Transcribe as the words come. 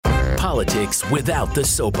Politics without the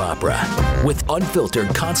soap opera, with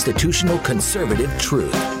unfiltered constitutional conservative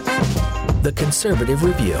truth. The Conservative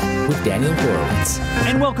Review with Daniel Horowitz.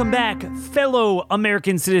 And welcome back, fellow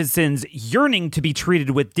American citizens yearning to be treated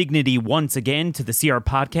with dignity once again to the CR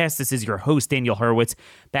Podcast. This is your host, Daniel Horowitz,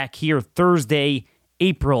 back here Thursday,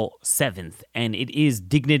 April 7th. And it is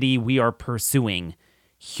dignity we are pursuing,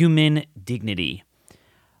 human dignity.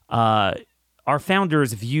 Our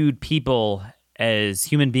founders viewed people as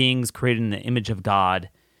human beings created in the image of God.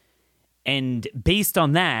 And based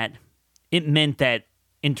on that, it meant that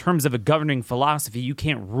in terms of a governing philosophy, you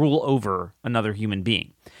can't rule over another human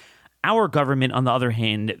being. Our government, on the other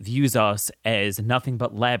hand, views us as nothing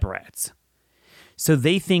but lab rats. So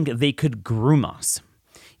they think they could groom us.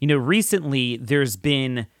 You know, recently there's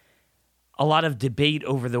been a lot of debate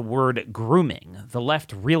over the word grooming. The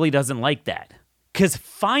left really doesn't like that. Because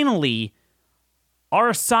finally,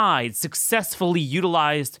 our side successfully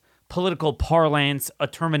utilized political parlance, a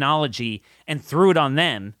terminology, and threw it on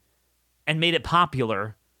them and made it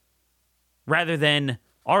popular, rather than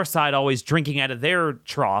our side always drinking out of their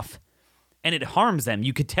trough, and it harms them.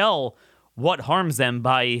 You could tell what harms them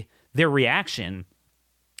by their reaction,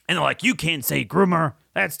 and they're like, you can't say groomer,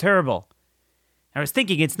 that's terrible. I was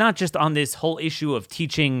thinking it's not just on this whole issue of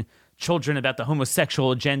teaching children about the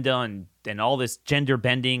homosexual agenda and all this gender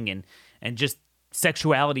bending and just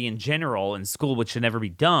sexuality in general in school, which should never be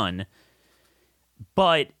done,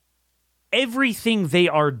 but everything they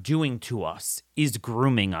are doing to us is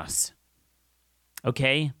grooming us,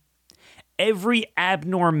 okay? Every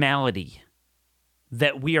abnormality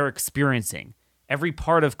that we are experiencing, every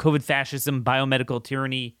part of COVID fascism, biomedical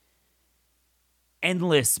tyranny,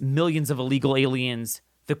 endless millions of illegal aliens,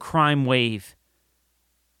 the crime wave,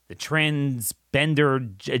 the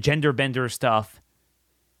gender bender stuff,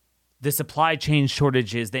 the supply chain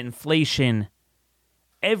shortages, the inflation,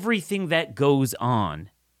 everything that goes on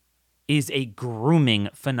is a grooming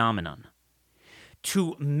phenomenon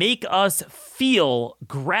to make us feel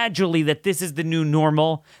gradually that this is the new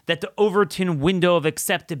normal, that the Overton window of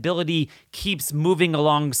acceptability keeps moving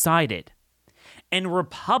alongside it. And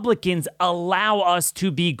Republicans allow us to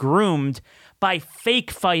be groomed by fake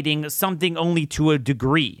fighting something only to a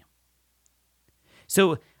degree.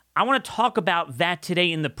 So I want to talk about that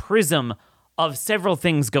today in the prism of several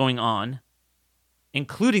things going on,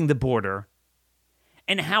 including the border,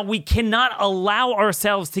 and how we cannot allow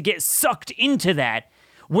ourselves to get sucked into that,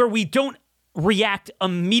 where we don't react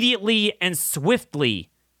immediately and swiftly,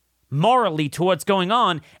 morally, to what's going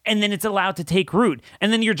on, and then it's allowed to take root.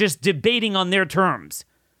 And then you're just debating on their terms.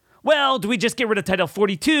 Well, do we just get rid of Title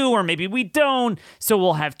 42, or maybe we don't, so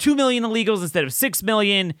we'll have 2 million illegals instead of 6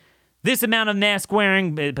 million, this amount of mask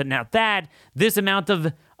wearing, but not that, this amount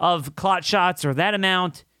of clot shots, or that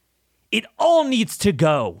amount. It all needs to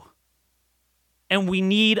go. And we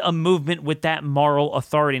need a movement with that moral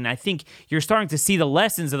authority. And I think you're starting to see the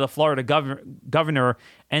lessons of the Florida governor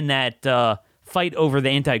and that fight over the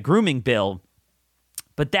anti-grooming bill.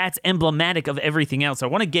 But that's emblematic of everything else. I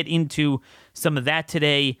want to get into some of that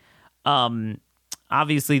today.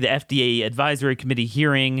 Obviously, the FDA Advisory Committee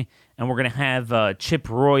hearing, and we're going to have Chip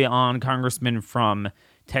Roy on, congressman from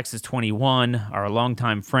Texas 21, our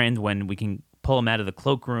longtime friend, when we can pull him out of the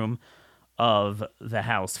cloakroom of the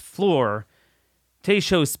House floor. Today's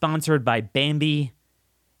show is sponsored by Bambi.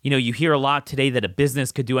 You know, you hear a lot today that a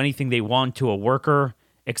business could do anything they want to a worker,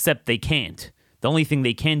 except they can't. The only thing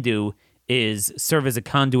they can do is serve as a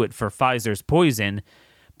conduit for Pfizer's poison.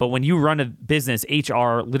 But when you run a business,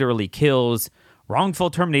 HR literally kills. Wrongful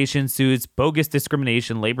termination suits, bogus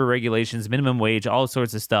discrimination, labor regulations, minimum wage, all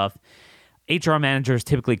sorts of stuff. HR managers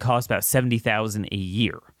typically cost about $70,000 a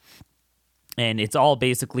year. And it's all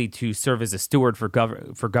basically to serve as a steward for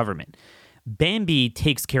government. Bambi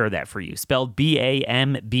takes care of that for you, spelled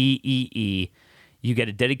Bambee. You get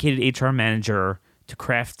a dedicated HR manager to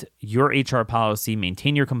craft your HR policy,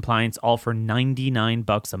 maintain your compliance, all for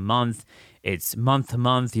 $99 a month. It's month to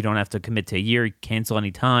month. You don't have to commit to a year. Cancel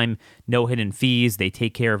anytime. No hidden fees. They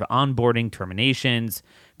take care of onboarding, terminations,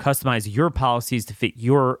 customize your policies to fit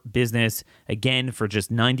your business. Again, for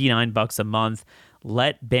just $99 a month.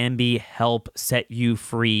 Let Bambi help set you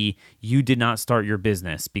free. You did not start your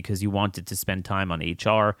business because you wanted to spend time on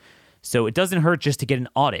HR. So it doesn't hurt just to get an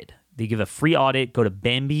audit. They give a free audit. Go to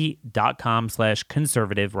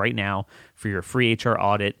Bambi.com/conservative right now for your free HR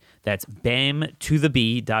audit. That's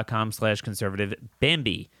bam2theb.com/conservative.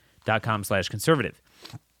 Bambi.com/conservative.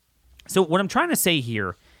 So what I'm trying to say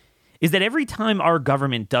here is that every time our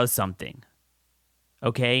government does something,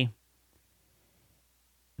 okay,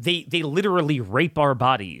 they literally rape our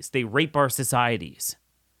bodies. They rape our societies.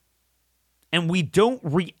 and we don't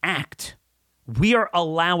react, we are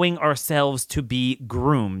allowing ourselves to be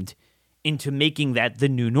groomed into making that the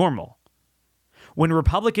new normal. When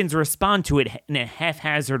Republicans respond to it in a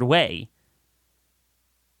haphazard way,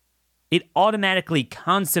 it automatically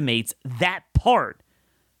consummates that part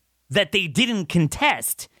that they didn't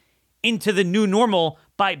contest into the new normal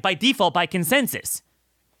by default, by consensus.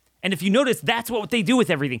 And if you notice, that's what they do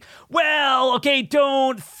with everything. Well, okay,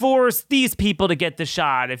 don't force these people to get the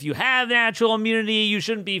shot. If you have natural immunity, you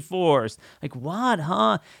shouldn't be forced. Like, what,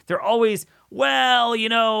 huh? They're always,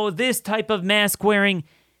 well, this type of mask wearing.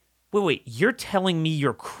 Wait, you're telling me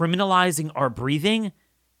you're criminalizing our breathing?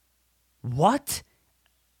 What?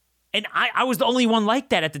 And I was the only one like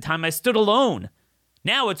that at the time. I stood alone.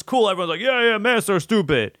 Now it's cool. Everyone's like, yeah, masks are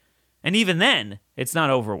stupid. And even then, it's not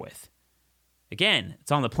over with. Again,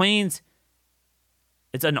 it's on the planes.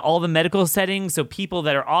 It's in all the medical settings. So people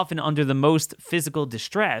that are often under the most physical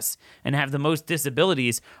distress and have the most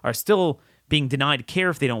disabilities are still being denied care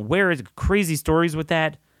if they don't wear it. Crazy stories with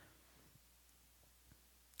that.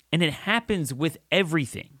 And it happens with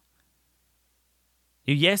everything.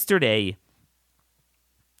 Yesterday,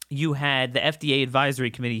 you had the FDA advisory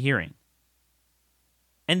committee hearing.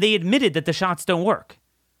 And they admitted that the shots don't work.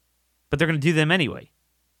 But they're going to do them anyway.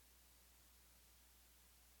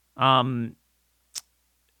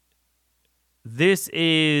 This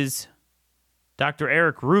is Dr.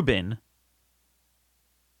 Eric Rubin.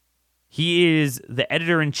 He is the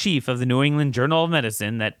editor-in-chief of the New England Journal of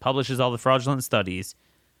Medicine that publishes all the fraudulent studies.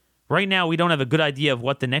 Right now, we don't have a good idea of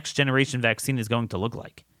what the next generation vaccine is going to look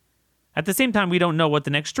like. At the same time, we don't know what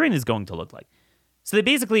the next strain is going to look like. So they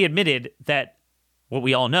basically admitted that, what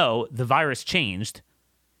we all know, the virus changed.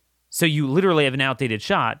 So you literally have an outdated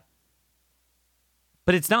shot.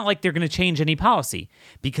 But it's not like they're going to change any policy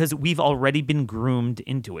because we've already been groomed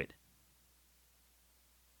into it.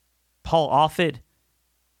 Paul Offit,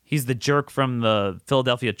 he's the jerk from the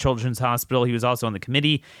Philadelphia Children's Hospital. He was also on the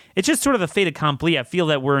committee. It's just sort of a fait accompli. I feel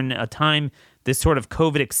that we're in a time, this sort of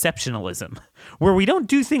COVID exceptionalism, where we don't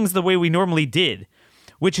do things the way we normally did,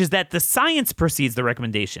 which is that the science precedes the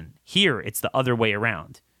recommendation. Here, it's the other way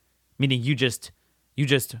around, meaning you just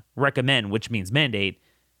recommend, which means mandate,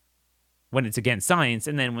 when it's against science,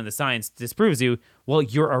 and then when the science disproves you, well,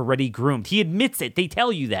 you're already groomed. He admits it. They tell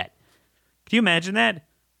you that. Can you imagine that?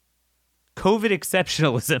 COVID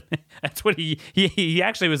exceptionalism. That's what he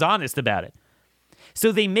actually was honest about it.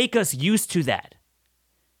 So they make us used to that.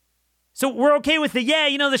 So we're okay with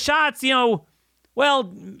the shots,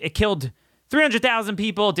 well, it killed 300,000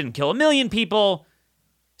 people. It didn't kill 1 million people.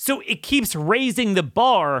 So it keeps raising the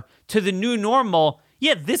bar to the new normal.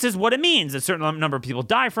 Yeah, this is what it means. A certain number of people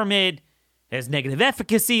die from it. It has negative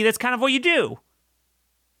efficacy. That's kind of what you do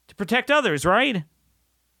to protect others, right?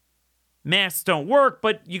 Masks don't work,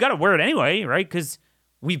 but you got to wear it anyway, right? Because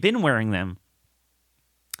we've been wearing them.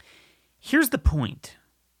 Here's the point.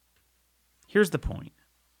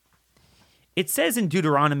 It says in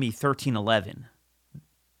Deuteronomy 13:11,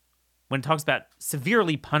 when it talks about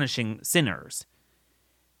severely punishing sinners,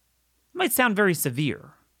 it might sound very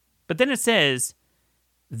severe, but then it says,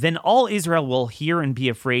 then all Israel will hear and be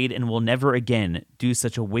afraid and will never again do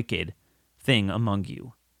such a wicked thing among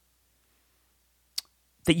you.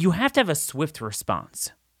 That you have to have a swift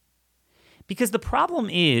response. Because the problem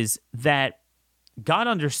is that God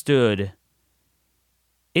understood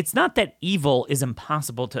it's not that evil is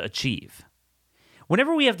impossible to achieve.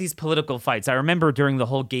 Whenever we have these political fights, I remember during the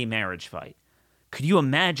whole gay marriage fight, could you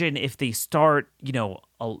imagine if they start,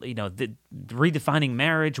 redefining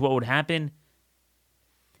marriage, what would happen?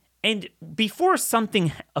 And before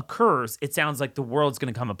something occurs, it sounds like the world's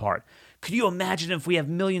going to come apart. Could you imagine if we have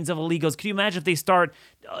millions of illegals? Could you imagine if they start,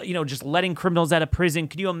 just letting criminals out of prison?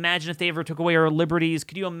 Could you imagine if they ever took away our liberties?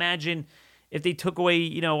 Could you imagine if they took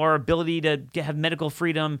away, our ability to have medical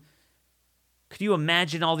freedom? Could you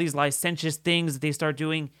imagine all these licentious things that they start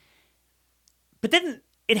doing? But then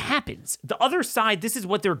it happens. The other side, this is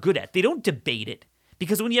what they're good at. They don't debate it.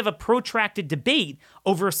 Because when you have a protracted debate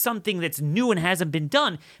over something that's new and hasn't been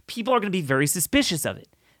done, people are going to be very suspicious of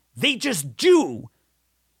it. They just do.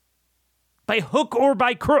 By hook or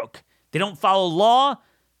by crook. They don't follow law.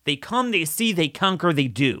 They come, they see, they conquer, they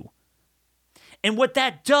do. And what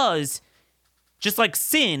that does, just like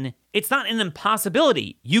sin, it's not an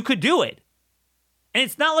impossibility. You could do it. And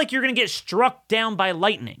it's not like you're going to get struck down by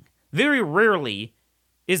lightning. Very rarely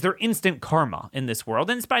is there instant karma in this world.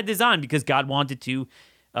 And it's by design because God wanted to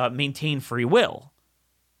maintain free will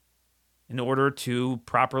in order to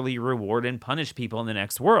properly reward and punish people in the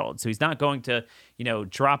next world. So he's not going to,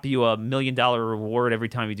 drop you $1 million reward every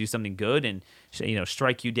time you do something good and,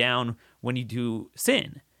 strike you down when you do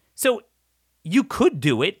sin. So you could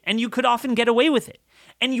do it, and you could often get away with it.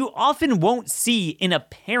 And you often won't see an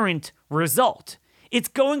apparent result. It's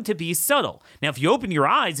going to be subtle. Now, if you open your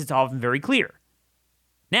eyes, it's often very clear.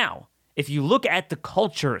 Now, if you look at the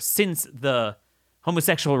culture since the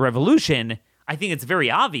homosexual revolution, I think it's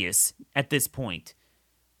very obvious at this point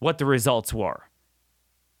what the results were.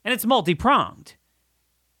 And it's multi-pronged.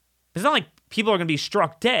 It's not like people are going to be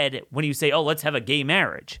struck dead when you say, oh, let's have a gay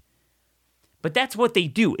marriage. But that's what they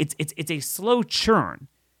do. It's a slow churn.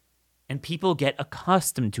 And people get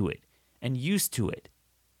accustomed to it and used to it.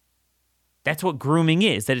 That's what grooming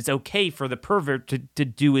is, that it's okay for the pervert to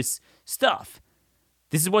do his stuff.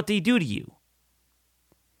 This is what they do to you.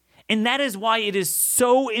 And that is why it is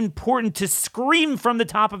so important to scream from the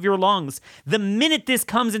top of your lungs the minute this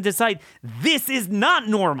comes into sight. This is not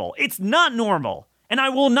normal. It's not normal. And I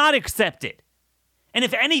will not accept it. And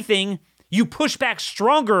if anything, you push back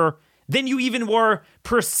stronger than you even were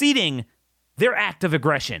preceding their act of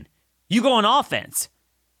aggression. You go on offense.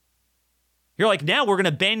 You're like, now we're going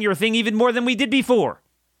to ban your thing even more than we did before.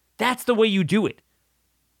 That's the way you do it.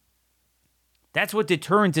 That's what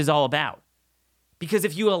deterrence is all about. Because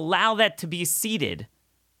if you allow that to be seated,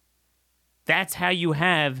 that's how you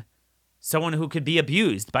have someone who could be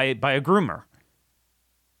abused by a groomer.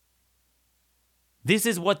 This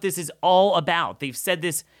is what this is all about. They've said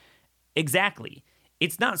this exactly.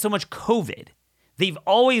 It's not so much COVID. They've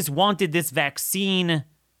always wanted this vaccine,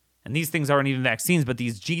 and these things aren't even vaccines, but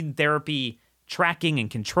these gene therapy tracking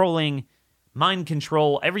and controlling, mind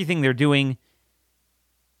control, everything they're doing.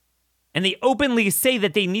 And they openly say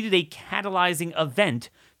that they needed a catalyzing event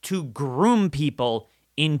to groom people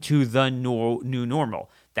into the new normal.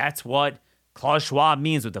 That's what Klaus Schwab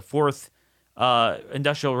means with the fourth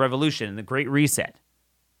industrial revolution and the Great Reset.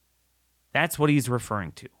 That's what he's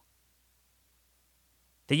referring to.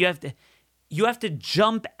 That you have to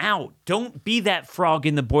jump out. Don't be that frog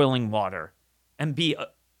in the boiling water and be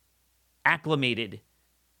acclimated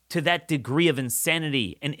to that degree of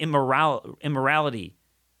insanity and immorality,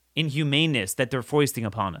 inhumaneness that they're foisting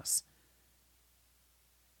upon us.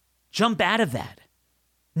 Jump out of that.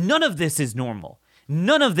 None of this is normal.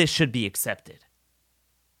 None of this should be accepted.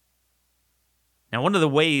 Now, one of the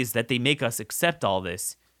ways that they make us accept all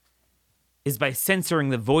this is by censoring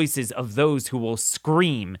the voices of those who will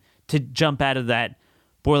scream to jump out of that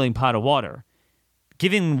boiling pot of water.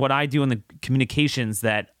 Given what I do in the communications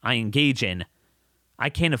that I engage in, I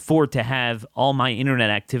can't afford to have all my internet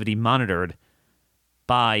activity monitored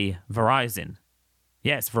by Verizon.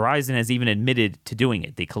 Yes, Verizon has even admitted to doing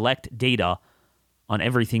it. They collect data on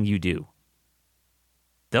everything you do.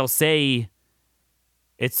 They'll say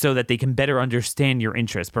it's so that they can better understand your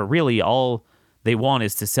interests, but really all they want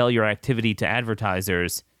is to sell your activity to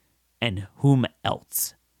advertisers and whom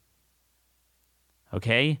else.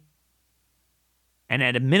 Okay? And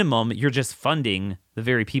at a minimum, you're just funding the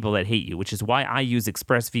very people that hate you, which is why I use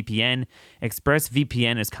ExpressVPN.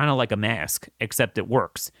 ExpressVPN is kind of like a mask, except it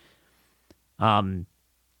works. It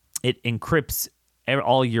encrypts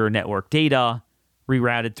all your network data,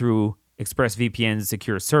 rerouted through ExpressVPN's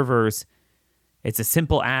secure servers. It's a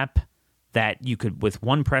simple app that you could, with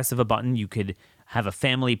one press of a button, you could have a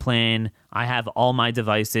family plan. I have all my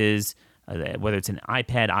devices, whether it's an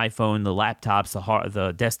iPad, iPhone, the laptops,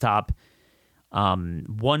 the desktop.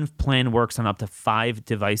 One plan works on up to 5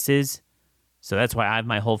 devices. So that's why I have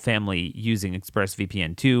my whole family using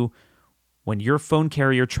ExpressVPN too. When your phone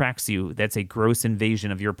carrier tracks you, that's a gross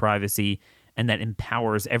invasion of your privacy, and that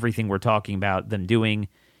empowers everything we're talking about them doing.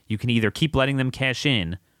 You can either keep letting them cash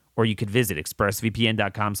in, or you could visit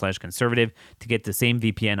expressvpn.com/conservative to get the same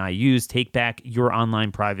VPN I use. Take back your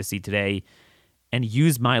online privacy today and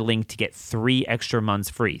use my link to get 3 extra months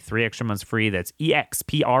free. 3 extra months free. That's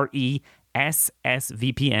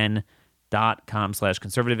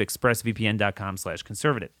expressvpn.com/conservative,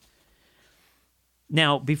 expressvpn.com/conservative.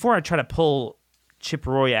 Now, before I try to pull Chip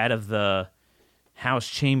Roy out of the House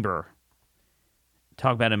chamber,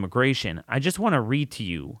 talk about immigration, I just want to read to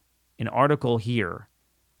you an article here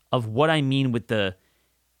of what I mean with the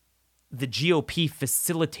GOP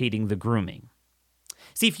facilitating the grooming.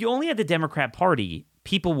 See, if you only had the Democrat Party,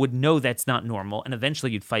 people would know that's not normal, and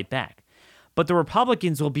eventually you'd fight back. But the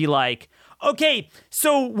Republicans will be like, okay,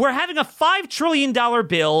 so we're having a $5 trillion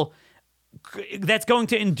bill that's going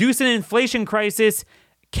to induce an inflation crisis,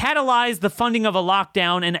 catalyze the funding of a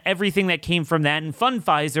lockdown and everything that came from that, and fund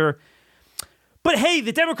Pfizer. But hey,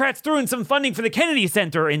 the Democrats threw in some funding for the Kennedy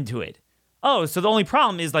Center into it. Oh, so the only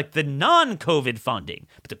problem is like the non-COVID funding.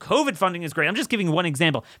 But the COVID funding is great. I'm just giving one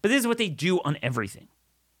example. But this is what they do on everything.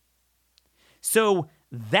 So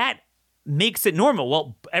that makes it normal.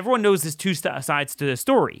 Well, everyone knows there's 2 sides to the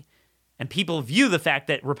story. And people view the fact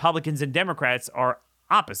that Republicans and Democrats are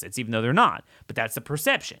opposites, even though they're not. But that's the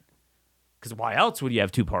perception. Because why else would you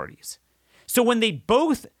have two parties? So when they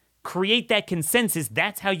both create that consensus,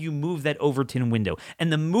 that's how you move that Overton window.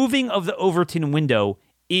 And the moving of the Overton window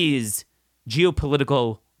is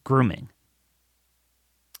geopolitical grooming.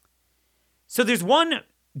 So there's one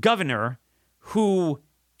governor who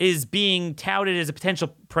is being touted as a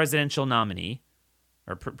potential presidential nominee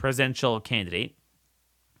or presidential candidate.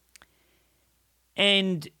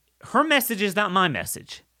 And her message is not my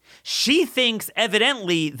message. She thinks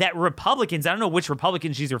evidently that Republicans, I don't know which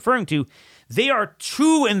Republicans she's referring to, they are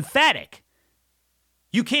too emphatic.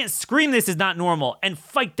 You can't scream this is not normal and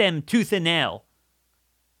fight them tooth and nail.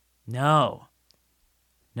 No.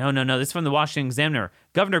 This is from the Washington Examiner.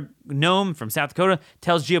 Governor Noem from South Dakota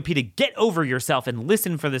tells GOP to get over yourself and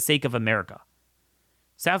listen for the sake of America.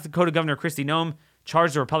 South Dakota Governor Kristi Noem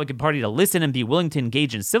charged the Republican Party to listen and be willing to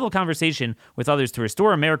engage in civil conversation with others to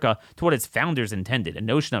restore America to what its founders intended, a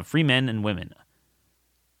notion of free men and women.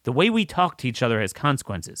 The way we talk to each other has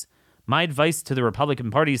consequences. My advice to the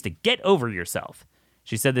Republican Party is to get over yourself.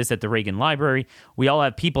 She said this at the Reagan Library. We all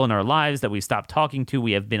have people in our lives that we stopped talking to.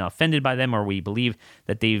 We have been offended by them, or we believe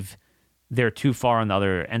that they're too far on the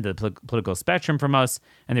other end of the political spectrum from us,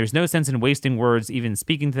 and there's no sense in wasting words even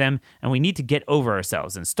speaking to them, and we need to get over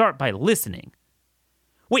ourselves and start by listening.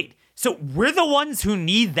 Wait, so we're the ones who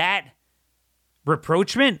need that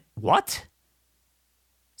reproachment? What?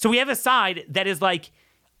 So we have a side that is like,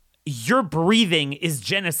 your breathing is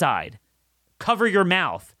genocide. Cover your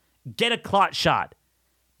mouth. Get a clot shot.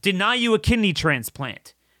 Deny you a kidney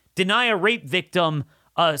transplant. Deny a rape victim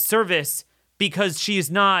a service because she is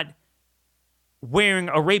not wearing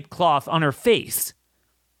a rape cloth on her face.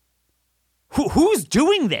 Who's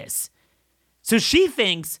doing this? So she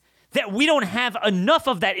thinks that we don't have enough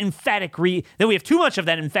of that emphatic that we have too much of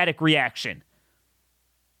that emphatic reaction.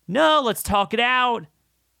 No, let's talk it out.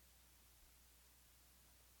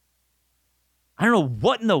 I don't know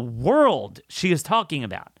what in the world she is talking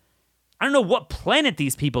about. I don't know what planet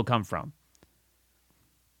these people come from.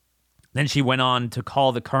 Then she went on to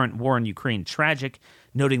call the current war in Ukraine tragic,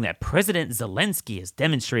 noting that President Zelensky has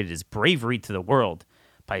demonstrated his bravery to the world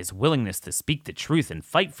by his willingness to speak the truth and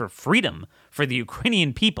fight for freedom for the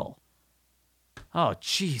Ukrainian people. Oh,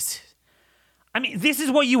 jeez. I mean, this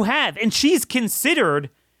is what you have. And she's considered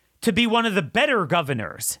to be one of the better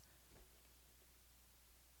governors.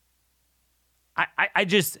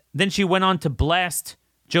 Then she went on to blast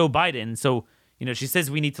Joe Biden. So, she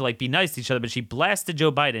says we need to be nice to each other, but she blasted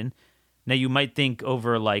Joe Biden. Now you might think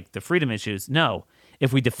over the freedom issues. No,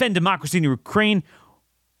 if we defend democracy in Ukraine,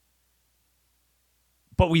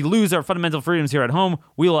 but we lose our fundamental freedoms here at home,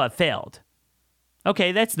 we will have failed.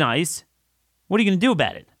 Okay, that's nice. What are you going to do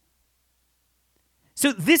about it?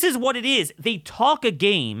 So this is what it is. They talk a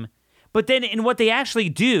game, but then in what they actually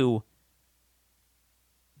do,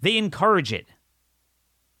 they encourage it.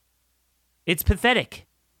 It's pathetic.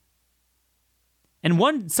 And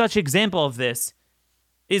one such example of this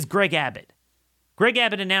is Greg Abbott. Greg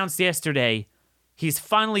Abbott announced yesterday he's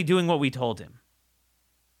finally doing what we told him.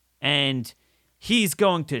 And he's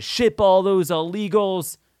going to ship all those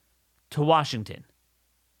illegals to Washington.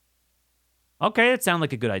 Okay, that sounds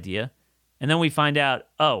like a good idea. And then we find out,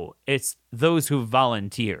 it's those who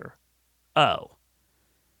volunteer. Oh.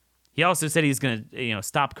 He also said he's going to,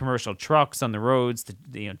 stop commercial trucks on the roads to,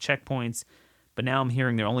 checkpoints. But now I'm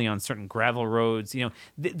hearing they're only on certain gravel roads.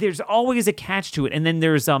 There's always a catch to it. And then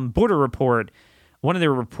there's Border Report. One of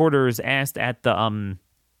their reporters asked at the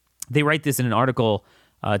they write this in an article.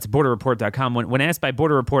 It's borderreport.com. When asked by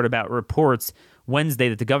Border Report about reports Wednesday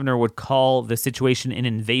that the governor would call the situation an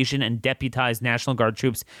invasion and deputize National Guard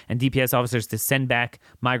troops and DPS officers to send back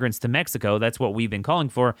migrants to Mexico, that's what we've been calling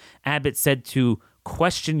for, Abbott said to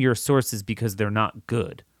question your sources because they're not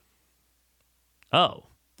good. Oh,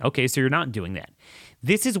 okay, so you're not doing that.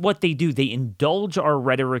 This is what they do. They indulge our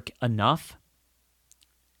rhetoric enough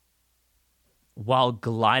while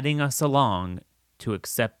gliding us along to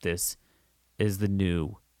accept this as the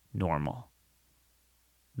new normal.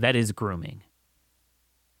 That is grooming.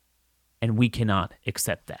 And we cannot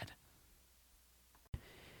accept that.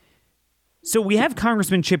 So we have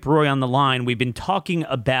Congressman Chip Roy on the line. We've been talking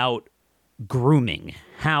about grooming,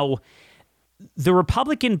 how the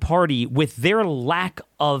Republican Party, with their lack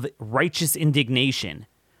of righteous indignation,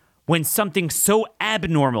 when something so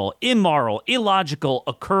abnormal, immoral, illogical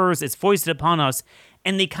occurs, is foisted upon us,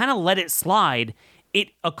 and they kind of let it slide, it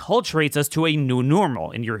acculturates us to a new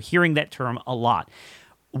normal. And you're hearing that term a lot.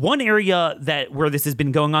 One area where this has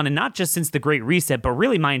been going on, and not just since the Great Reset, but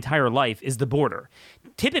really my entire life, is the border.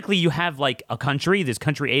 Typically, you have like a country, there's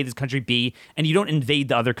country A, there's country B, and you don't invade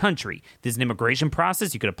the other country. There's an immigration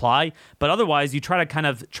process, you could apply, but otherwise you try to kind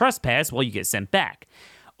of trespass, well, you get sent back.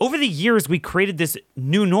 Over the years, we created this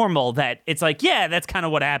new normal that it's like, yeah, that's kind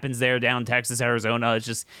of what happens there down Texas, Arizona. It's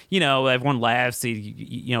just, everyone laughs,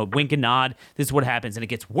 wink and nod. This is what happens. And it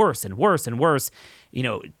gets worse and worse and worse.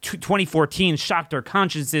 2014 shocked our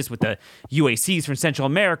consciences with the UACs from Central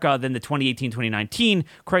America, then the 2018-2019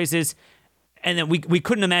 crisis. And then we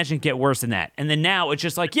couldn't imagine it get worse than that. And then now it's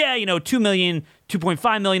just like, 2 million,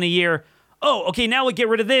 2.5 million a year. Oh, okay, now we get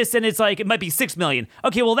rid of this, and it's like, it might be 6 million.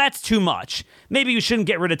 Okay, well, that's too much. Maybe you shouldn't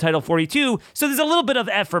get rid of Title 42, so there's a little bit of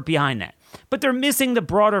effort behind that. But they're missing the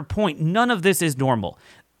broader point. None of this is normal.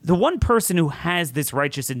 The one person who has this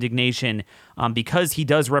righteous indignation, because he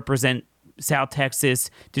does represent South Texas,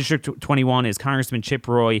 District 21, is Congressman Chip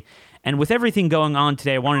Roy. And with everything going on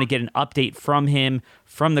today, I wanted to get an update from him,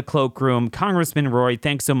 from the Cloakroom. Congressman Roy,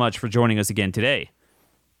 thanks so much for joining us again today.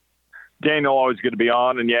 Daniel, always good to be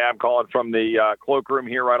on. And I'm calling from the cloakroom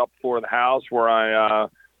here right up before the House, where I'm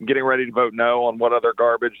getting ready to vote no on what other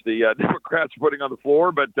garbage the Democrats are putting on the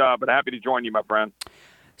floor. But happy to join you, my friend.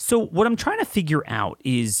 So what I'm trying to figure out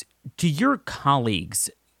is, do your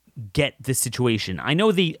colleagues get the situation? I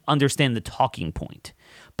know they understand the talking point,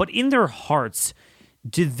 but in their hearts,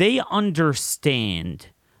 do they understand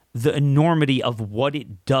the enormity of what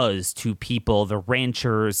it does to people, the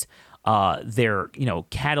ranchers? Their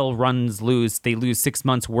cattle runs loose. They lose 6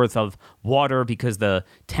 months worth of water because the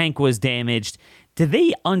tank was damaged. Do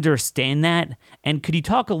they understand that? And could you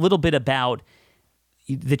talk a little bit about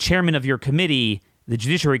the chairman of your committee, the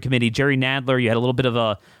Judiciary Committee, Jerry Nadler? You had a little bit of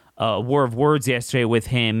a war of words yesterday with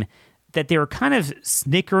him, that they were kind of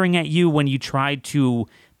snickering at you when you tried to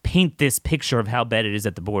paint this picture of how bad it is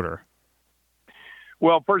at the border.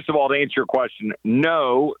 Well, first of all, to answer your question,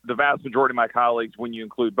 no, the vast majority of my colleagues, when you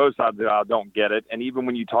include both sides of the aisle, don't get it. And even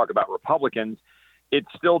when you talk about Republicans, it's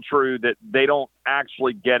still true that they don't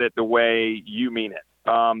actually get it the way you mean it.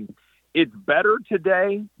 It's better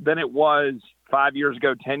today than it was 5 years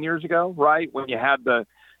ago, 10 years ago, right? When you had the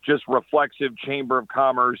just reflexive Chamber of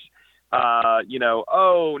Commerce, the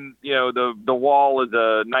wall is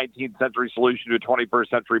a 19th century solution to a 21st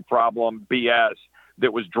century problem, BS.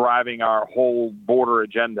 That was driving our whole border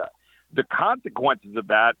agenda. The consequences of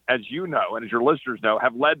that, as you know, and as your listeners know,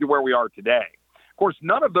 have led to where we are today. Of course,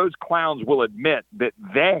 none of those clowns will admit that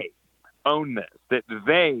they own this, that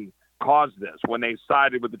they caused this when they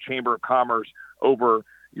sided with the Chamber of Commerce over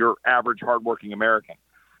your average hardworking American.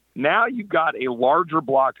 Now you've got a larger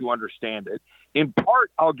bloc who understand it. In part,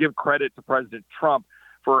 I'll give credit to President Trump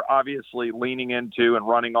for obviously leaning into and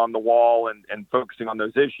running on the wall and focusing on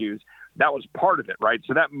those issues. That was part of it, right?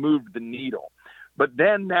 So that moved the needle. But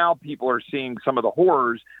then now people are seeing some of the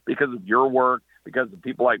horrors because of your work, because of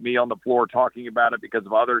people like me on the floor talking about it, because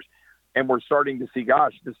of others. And we're starting to see,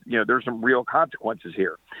 gosh, there's some real consequences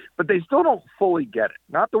here. But they still don't fully get it,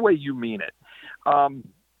 not the way you mean it.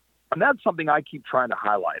 And that's something I keep trying to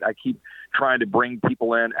highlight. I keep trying to bring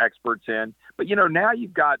people in, experts in. But, now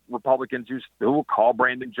you've got Republicans who will call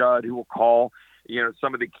Brandon Judd, who will call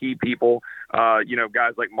some of the key people,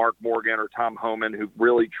 guys like Mark Morgan or Tom Homan, who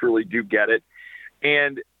really, truly do get it.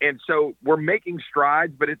 And so we're making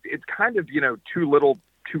strides, but it's kind of, too little,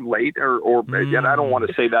 too late, or and I don't want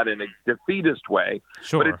to say that in a defeatist way,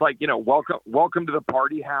 sure. But it's like, welcome to the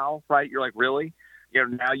party, Hal, right? You're like, really?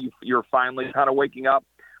 Now you're finally kind of waking up.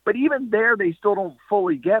 But even there, they still don't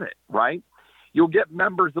fully get it, right? You'll get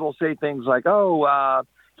members that'll say things like,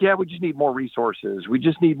 we just need more resources. We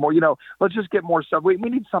just need more, let's just get more stuff. We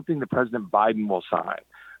need something that President Biden will sign.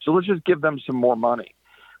 So let's just give them some more money.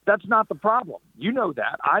 That's not the problem. You know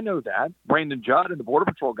that. I know that. Brandon Judd and the Border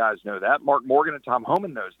Patrol guys know that. Mark Morgan and Tom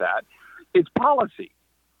Homan knows that. It's policy.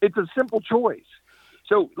 It's a simple choice.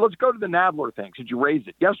 So let's go to the Nadler thing, since you raised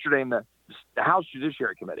it. Yesterday in the House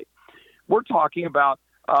Judiciary Committee, we're talking about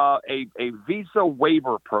a visa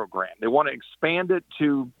waiver program. They want to expand it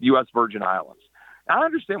to U.S. Virgin Islands. I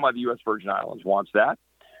understand why the U.S. Virgin Islands wants that,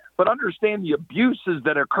 but understand the abuses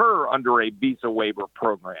that occur under a visa waiver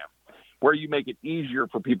program, where you make it easier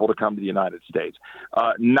for people to come to the United States,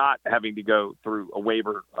 not having to go through a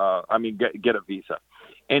waiver, get a visa.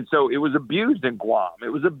 And so it was abused in Guam. It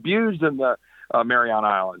was abused in the Mariana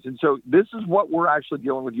Islands. And so this is what we're actually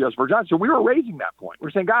dealing with U.S. Virgin Islands. So we were raising that point.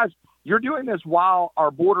 We're saying, guys, you're doing this while our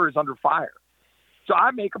border is under fire. So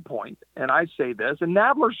I make a point, and I say this, and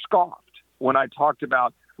Nadler scoffed when I talked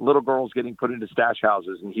about little girls getting put into stash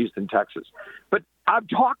houses in Houston, Texas. But I've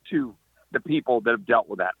talked to the people that have dealt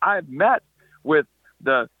with that. I've met with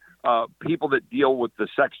the people that deal with the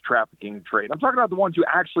sex trafficking trade. I'm talking about the ones who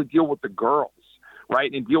actually deal with the girls,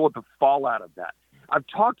 right, and deal with the fallout of that. I've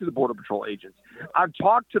talked to the Border Patrol agents. I've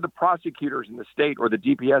talked to the prosecutors in the state or the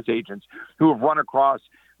DPS agents who have run across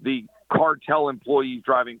the cartel employees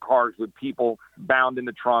driving cars with people bound in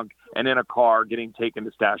the trunk and in a car getting taken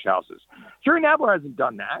to stash houses. Jerry Nadler hasn't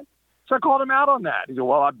done that. So I called him out on that. He said,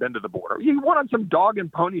 well, I've been to the border. He went on some dog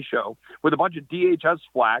and pony show with a bunch of DHS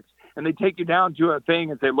flacks, and they take you down to a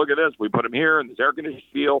thing and say, look at this. We put him here in this air-conditioned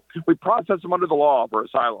field. We process him under the law for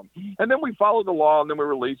asylum. And then we follow the law, and then we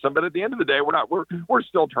release them. But at the end of the day, we're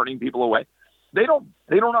still turning people away. They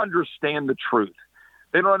don't understand the truth.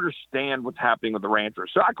 They don't understand what's happening with the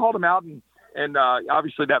ranchers. So I called him out, and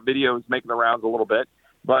obviously that video is making the rounds a little bit.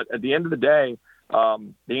 But at the end of the day,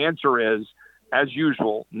 the answer is, as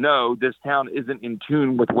usual, no, this town isn't in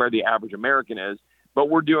tune with where the average American is, but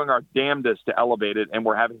we're doing our damnedest to elevate it, and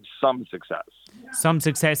we're having some success. Some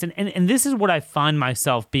success. And this is what I find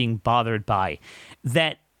myself being bothered by,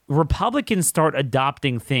 that Republicans start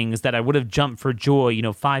adopting things that I would have jumped for joy,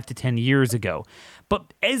 5 to 10 years ago.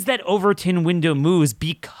 But as that Overton window moves,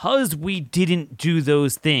 because we didn't do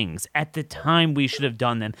those things at the time we should have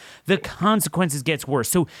done them, the consequences gets worse.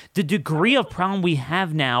 So the degree of problem we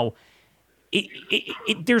have now,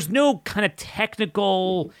 there's no kind of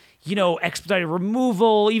technical, expedited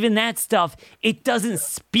removal, even that stuff. It doesn't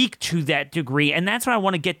speak to that degree. And that's what I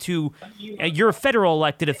want to get to. You're a federal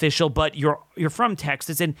elected official, but you're from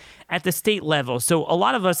Texas and at the state level. So a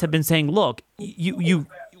lot of us have been saying, look,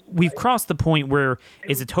 we've crossed the point where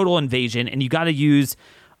it's a total invasion and you got to use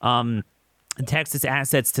Texas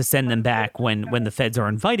assets to send them back when the feds are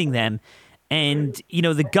inviting them. And,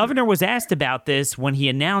 the governor was asked about this when he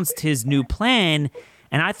announced his new plan,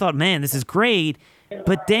 and I thought, man, this is great.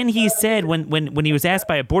 But then he said when he was asked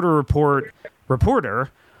by a border reporter,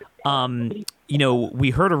 we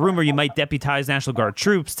heard a rumor you might deputize National Guard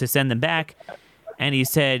troops to send them back. And he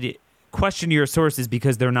said, question your sources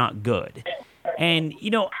because they're not good. And,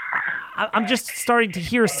 I'm just starting to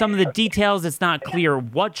hear some of the details. It's not clear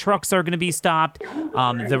what trucks are going to be stopped.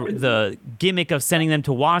 The gimmick of sending them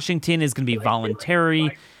to Washington is going to be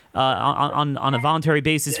voluntary, on a voluntary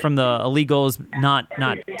basis from the illegals, not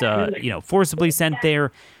forcibly sent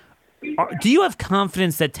there. Do you have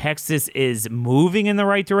confidence that Texas is moving in the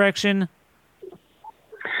right direction?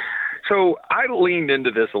 So I leaned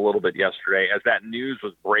into this a little bit yesterday as that news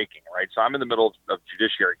was breaking, right? So I'm in the middle of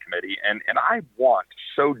Judiciary Committee, and I want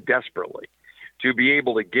so desperately to be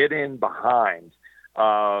able to get in behind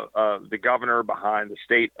the governor, behind the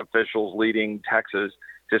state officials leading Texas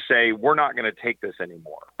to say, we're not going to take this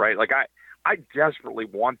anymore, right? Like I desperately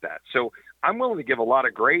want that. So I'm willing to give a lot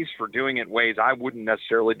of grace for doing it in ways I wouldn't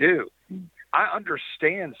necessarily do. I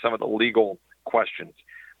understand some of the legal questions.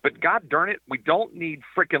 But God darn it, we don't need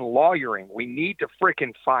frickin' lawyering. We need to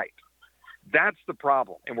frickin' fight. That's the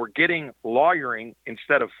problem. And we're getting lawyering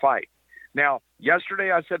instead of fight. Now,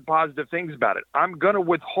 yesterday I said positive things about it. I'm going to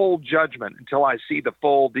withhold judgment until I see the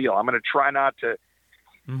full deal. I'm going to try not to.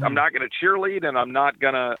 I'm not going to cheerlead, and I'm not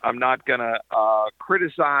going to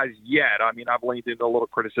criticize yet. I mean, I've leaned into a little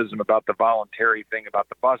criticism about the voluntary thing about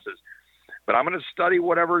the buses. But I'm going to study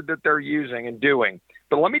whatever that they're using and doing.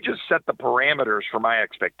 But let me just set the parameters for my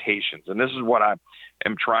expectations. And this is what I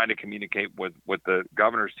am trying to communicate with the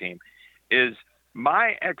governor's team, is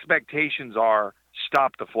my expectations are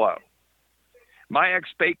stop the flow. My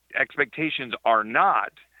expectations are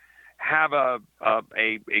not have a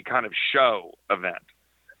kind of show event.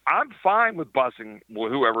 I'm fine with busing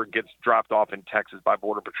whoever gets dropped off in Texas by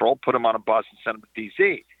Border Patrol, put them on a bus and send them to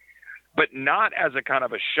D.C., but not as a kind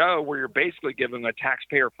of a show where you're basically giving them a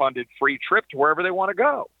taxpayer-funded free trip to wherever they want to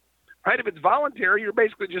go, right? If it's voluntary, you're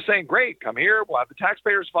basically just saying, great, come here. We'll have the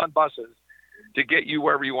taxpayers fund buses to get you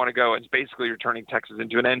wherever you want to go. And it's basically you're turning Texas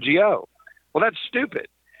into an NGO. Well, that's stupid.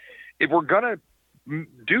 If we're going to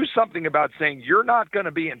do something about saying you're not going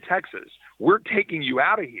to be in Texas, we're taking you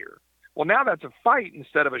out of here. Well, now that's a fight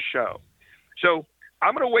instead of a show. So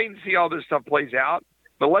I'm going to wait and see how this stuff plays out.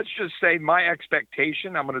 But let's just say my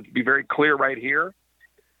expectation, I'm going to be very clear right here.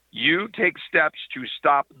 You take steps to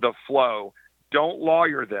stop the flow. Don't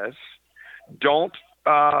lawyer this. Don't,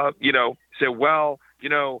 say, what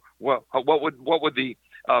would the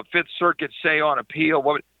Fifth Circuit say on appeal?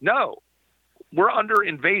 No, we're under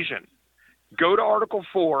invasion. Go to Article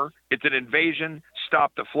 4. It's an invasion.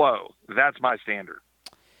 Stop the flow. That's my standard.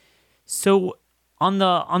 So on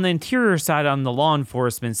the interior side, on the law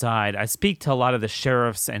enforcement side, I speak to a lot of the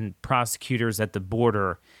sheriffs and prosecutors at the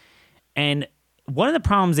border, and one of the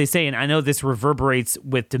problems they say, and I know this reverberates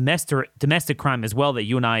with domestic crime as well, that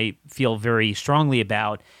you and I feel very strongly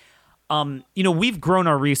about, we've grown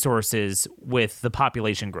our resources with the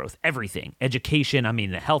population growth, everything, education. I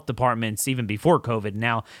mean, the health departments, even before COVID,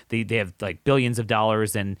 now they have like billions of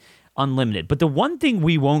dollars and unlimited. But the one thing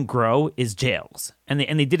we won't grow is jails. And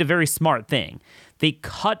they did a very smart thing. They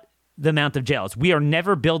cut the amount of jails. We are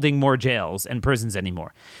never building more jails and prisons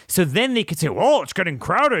anymore. So then they could say, well, it's getting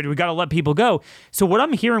crowded. We got to let people go. So what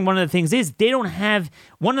I'm hearing, one of the things is they don't have,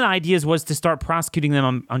 one of the ideas was to start prosecuting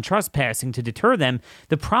them on trespassing to deter them.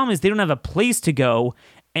 The problem is they don't have a place to go.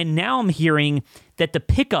 And now I'm hearing that the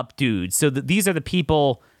pickup dudes, so these are the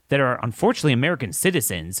people that are unfortunately American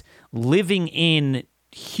citizens living in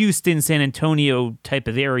Houston, San Antonio type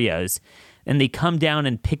of areas, and they come down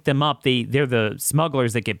and pick them up. They're the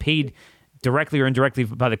smugglers that get paid directly or indirectly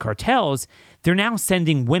by the cartels. They're now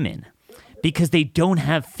sending women because they don't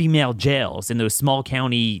have female jails in those small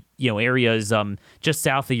county areas just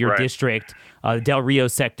south of your district, Del Rio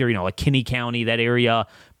sector, like Kinney County, that area,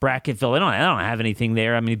 Bracketville. They don't have anything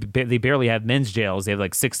there. I mean, they barely have men's jails. They have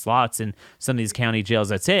like 6 slots in some of these county jails.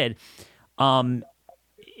 That's it.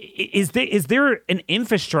 Is there an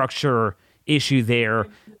infrastructure issue there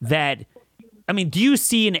that, I mean, do you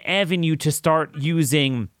see an avenue to start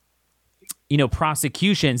using,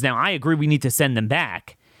 prosecutions? Now, I agree we need to send them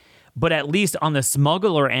back, but at least on the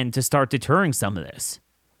smuggler end to start deterring some of this.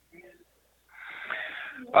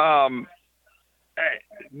 Let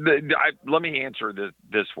me answer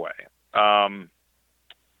this way.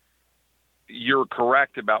 You're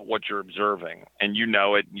correct about what you're observing, and you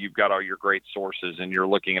know it, and you've got all your great sources, and you're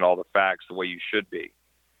looking at all the facts the way you should be.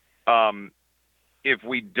 If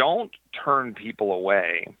we don't turn people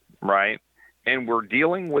away, right, and we're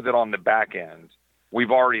dealing with it on the back end,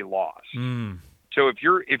 we've already lost. So if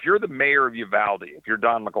you're the mayor of Uvalde, if you're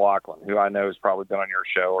Don McLaughlin, who I know has probably been on your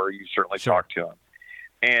show, or you certainly talked to him,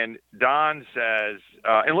 and Don says,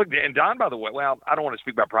 and Don, by the way, well, I don't want to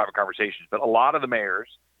speak about private conversations, but a lot of the mayors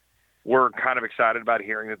were kind of excited about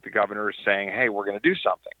hearing that the governor is saying, hey, we're going to do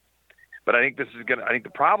something. But I think the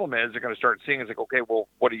problem is they're going to start seeing it's like, okay, well,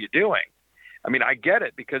 what are you doing? I mean, I get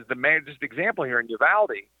it, because the mayor, just example here in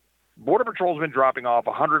Uvalde, Border Patrol's been dropping off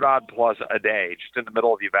 100-odd plus a day just in the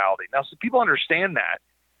middle of Uvalde. Now, so people understand that.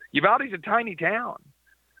 Uvalde's a tiny town,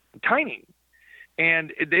 tiny,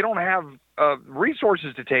 and they don't have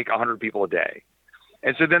resources to take 100 people a day.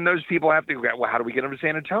 And so then those people have to go, well, how do we get them to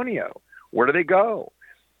San Antonio? Where do they go?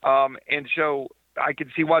 And so I could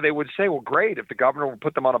see why they would say, well, great, if the governor would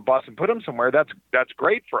put them on a bus and put them somewhere, that's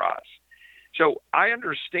great for us. So I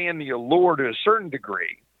understand the allure to a certain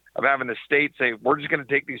degree of having the state say, we're just going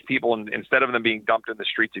to take these people, and instead of them being dumped in the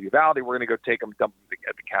streets of Uvalde, we're going to go take them, dump them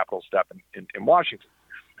at the Capitol step in Washington.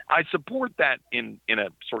 I support that in a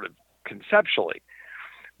sort of conceptually,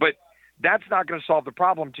 but that's not going to solve the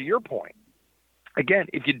problem, to your point. Again,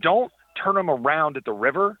 if you don't turn them around at the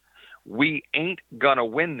river, we ain't going to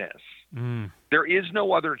win this. There is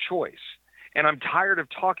no other choice. And I'm tired of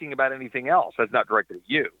talking about anything else that's not directed at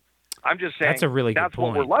you. I'm just saying that's a really good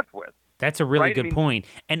point. What we're left with. That's a really good point.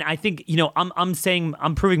 And I think,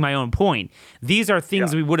 I'm proving my own point. These are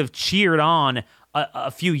things we would have cheered on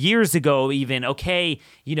a few years ago even. Okay,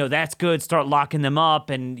 that's good. Start locking them up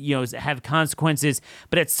and, have consequences.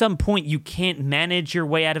 But at some point, you can't manage your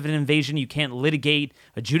way out of an invasion. You can't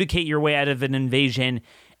adjudicate your way out of an invasion.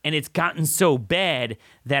 And it's gotten so bad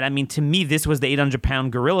that, to me, this was the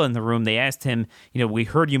 800-pound gorilla in the room. They asked him, we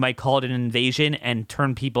heard you might call it an invasion and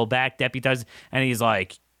turn people back, deputize. And he's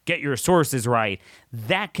like, get your sources right.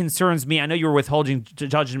 That concerns me. I know you were withholding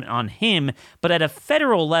judgment on him, but at a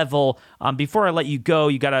federal level, before I let you go,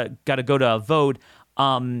 you gotta go to a vote.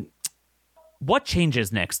 What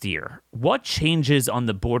changes next year? What changes on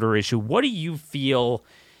the border issue? What do you feel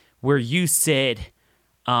where you sit?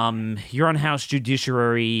 You're on House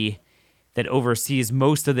Judiciary that oversees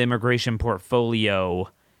most of the immigration portfolio.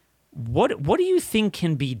 What do you think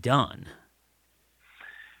can be done?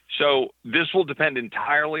 So this will depend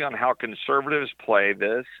entirely on how conservatives play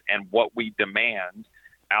this and what we demand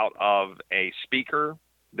out of a speaker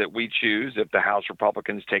that we choose if the House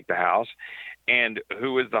Republicans take the House, and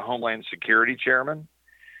who is the Homeland Security chairman.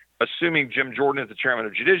 Assuming Jim Jordan is the chairman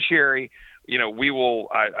of Judiciary, we will,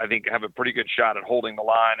 I think, have a pretty good shot at holding the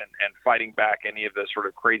line and fighting back any of the sort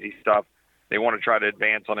of crazy stuff they want to try to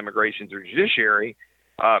advance on immigration through Judiciary.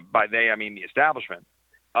 By they, I mean the establishment.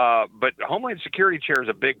 But the Homeland Security chair is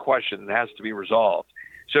a big question that has to be resolved.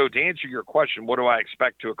 So to answer your question, what do I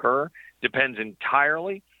expect to occur? Depends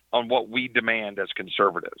entirely on what we demand as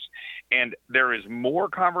conservatives. And there is more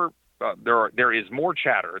there is more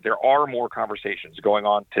chatter. There are more conversations going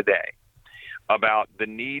on today about the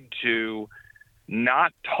need to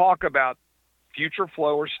not talk about future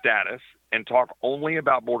flow or status and talk only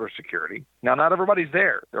about border security. Now, not everybody's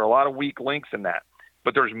there. There are a lot of weak links in that,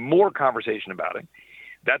 but there's more conversation about it.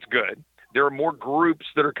 That's good. There are more groups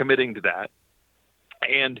that are committing to that.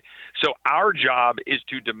 And so our job is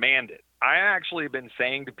to demand it. I actually have been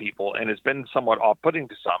saying to people, and it's been somewhat off-putting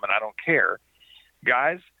to some, and I don't care,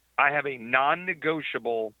 guys, I have a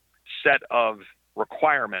non-negotiable set of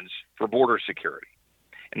requirements for border security.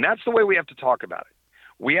 And that's the way we have to talk about it.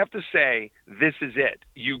 We have to say, this is it.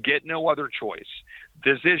 You get no other choice.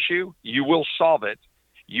 This issue, you will solve it.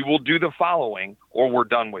 You will do the following, or we're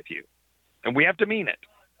done with you. And we have to mean it.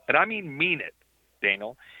 And I mean it,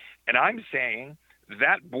 Daniel. And I'm saying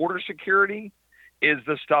that border security is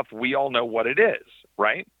the stuff we all know what it is,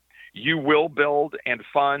 right? You will build and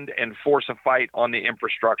fund and force a fight on the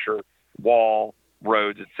infrastructure, wall,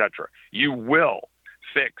 roads, etc. You will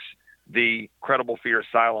fix the credible fear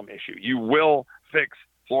asylum issue. You will fix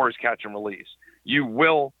Flores catch and release. You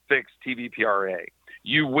will fix TVPRA.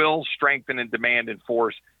 You will strengthen and demand and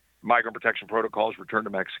force migrant protection protocols, return to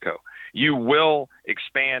Mexico. You will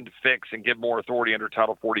expand, fix, and give more authority under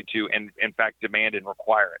Title 42 and, in fact, demand and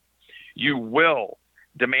require it. You will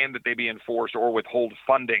demand that they be enforced or withhold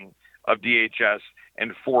funding of DHS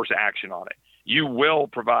and force action on it. You will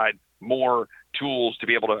provide more tools to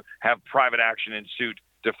be able to have private action and suit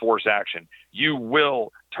to force action. You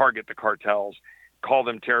will target the cartels, call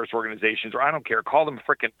them terrorist organizations, or I don't care, call them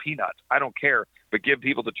frickin' peanuts. I don't care, but give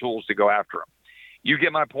people the tools to go after them. You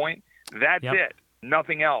get my point? That's it.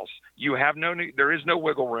 Nothing else. You have there is no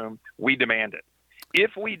wiggle room. We demand it.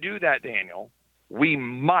 If we do that, Daniel, we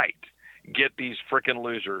might get these frickin'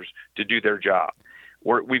 losers to do their job.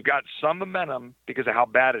 We've got some momentum because of how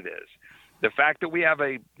bad it is. The fact that we have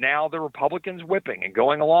now the Republicans whipping and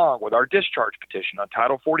going along with our discharge petition on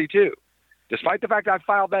Title 42, despite the fact I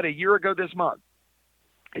filed that a year ago this month,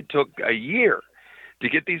 it took a year to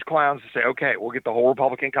get these clowns to say, okay, we'll get the whole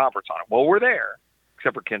Republican conference on it. Well, we're there,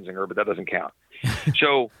 except for Kinzinger, but that doesn't count.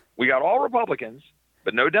 So we got all Republicans,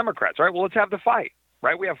 but no Democrats. All right, well, let's have the fight,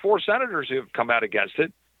 right? We have 4 senators who have come out against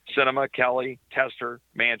it, Sinema, Kelly, Tester,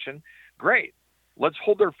 Manchin. Great. Let's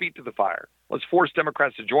hold their feet to the fire. Let's force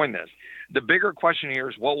Democrats to join this. The bigger question here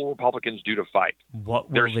is, what will Republicans do to fight?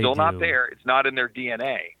 They're still not there. It's not in their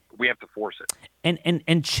DNA. We have to force it.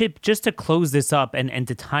 And Chip, just to close this up and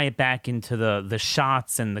to tie it back into the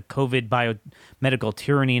shots and the COVID biomedical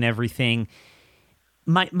tyranny and everything,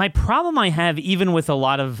 my problem I have, even with a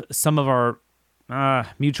lot of some of our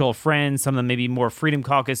mutual friends, some of them maybe more Freedom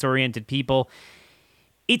Caucus oriented people,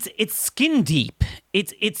 it's skin deep.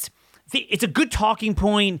 It's a good talking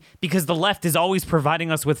point because the left is always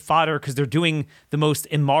providing us with fodder because they're doing the most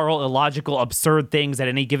immoral, illogical, absurd things at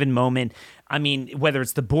any given moment. I mean, whether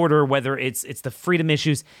it's the border, whether it's the freedom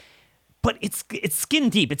issues, but it's skin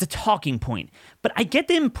deep. It's a talking point. But I get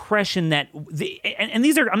the impression that and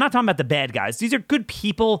these are, I'm not talking about the bad guys. These are good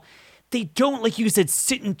people. They don't, like you said,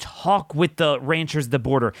 sit and talk with the ranchers at the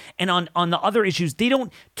border. And on the other issues, they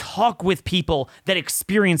don't talk with people that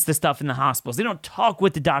experience the stuff in the hospitals. They don't talk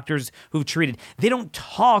with the doctors who've treated. They don't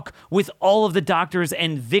talk with all of the doctors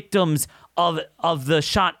and victims of the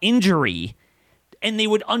shot injury. And they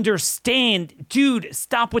would understand, dude,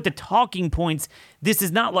 stop with the talking points. This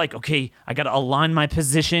is not like, okay, I got to align my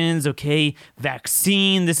positions. Okay,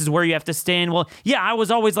 vaccine, this is where you have to stand. Well, yeah, I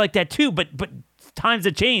was always like that too, but times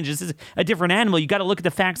have changed. This is a different animal. You got to look at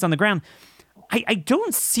the facts on the ground. I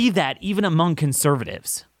don't see that even among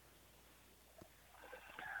conservatives.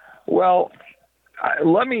 Well,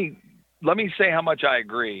 let me say how much I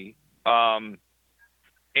agree, and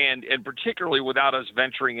particularly without us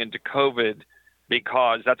venturing into COVID,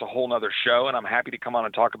 because that's a whole nother show, and I'm happy to come on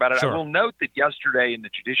and talk about it. Sure. I will note that yesterday in the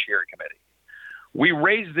Judiciary Committee, we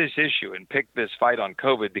raised this issue and picked this fight on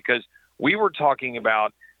COVID because we were talking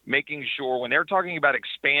about making sure when they're talking about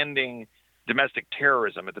expanding domestic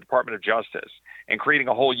terrorism at the Department of Justice and creating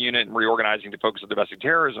a whole unit and reorganizing to focus on domestic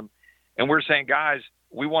terrorism. And we're saying, guys,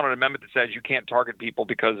 we want an amendment that says you can't target people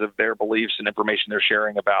because of their beliefs and information they're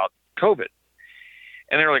sharing about COVID.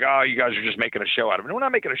 And they're like, oh, you guys are just making a show out of it. No, we're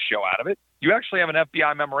not making a show out of it. You actually have an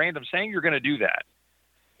FBI memorandum saying you're going to do that.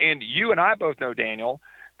 And you and I both know, Daniel,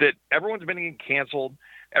 that everyone's been getting canceled.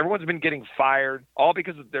 Everyone's been getting fired, all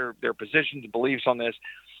because of their positions and beliefs on this.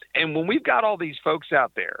 And when we've got all these folks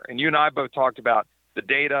out there, and you and I both talked about the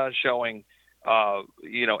data showing,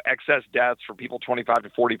 excess deaths for people 25 to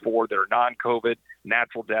 44 that are non-COVID,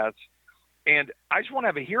 natural deaths. And I just want to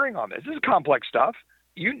have a hearing on this. This is complex stuff.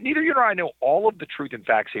 Neither you nor I know all of the truth and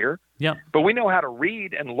facts here. Yeah. But we know how to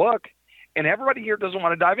read and look, and everybody here doesn't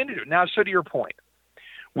want to dive into it. Now, so to your point,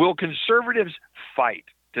 will conservatives fight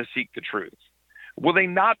to seek the truth? Will they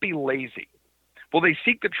not be lazy? Will they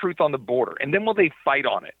seek the truth on the border? And then will they fight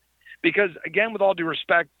on it? Because, again, with all due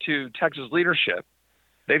respect to Texas leadership,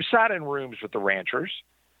 they've sat in rooms with the ranchers,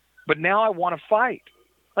 but now I want to fight.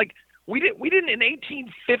 Like, we didn't in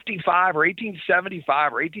 1855 or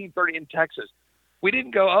 1875 or 1830 in Texas, we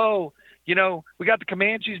didn't go, oh, you know, we got the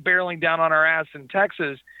Comanches barreling down on our ass in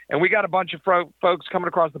Texas, and we got a bunch of folks coming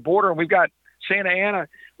across the border, and we've got Santa Ana.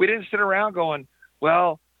 We didn't sit around going,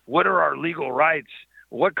 well, what are our legal rights?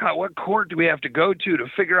 What court do we have to go to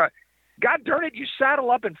figure out? God darn it, you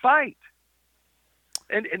saddle up and fight.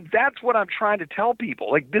 And that's what I'm trying to tell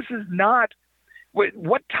people. Like, this is not –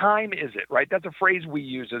 what time is it, right? That's a phrase we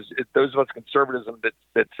use as those of us conservatism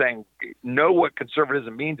that's saying know what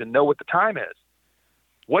conservatism means and know what the time is.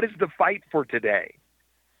 What is the fight for today?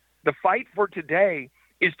 The fight for today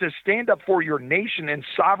is to stand up for your nation and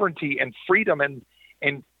sovereignty and freedom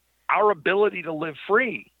and our ability to live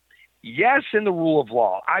free. Yes, in the rule of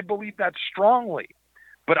law. I believe that strongly.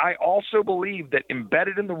 But I also believe that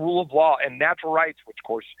embedded in the rule of law and natural rights, which, of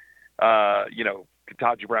course,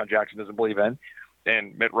 Ketanji Brown Jackson doesn't believe in,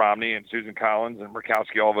 and Mitt Romney and Susan Collins and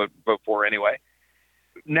Murkowski all vote for anyway,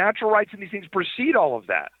 natural rights and these things precede all of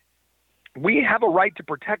that. We have a right to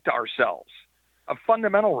protect ourselves, a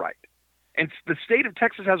fundamental right. And the state of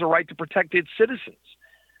Texas has a right to protect its citizens.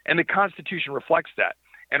 And the Constitution reflects that.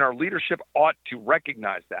 And our leadership ought to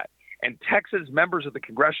recognize that. And Texas members of the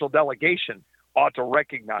congressional delegation ought to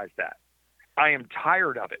recognize that. I am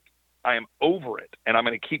tired of it. I am over it. And I'm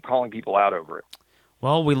going to keep calling people out over it.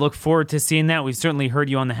 Well, we look forward to seeing that. We certainly heard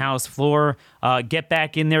you on the House floor. Get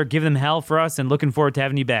back in there, give them hell for us, and looking forward to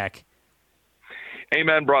having you back.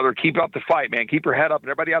 Amen, brother. Keep up the fight, man. Keep your head up. And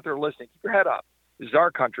everybody out there listening, keep your head up. This is our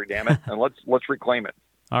country, damn it. And let's reclaim it.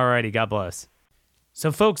 All righty. God bless. So,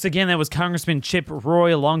 folks, again, that was Congressman Chip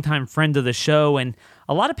Roy, a longtime friend of the show. And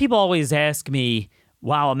a lot of people always ask me,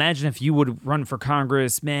 wow, imagine if you would run for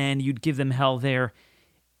Congress. Man, you'd give them hell there.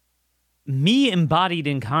 Me embodied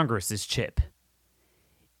in Congress is Chip.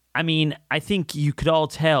 I mean, I think you could all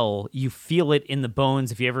tell, you feel it in the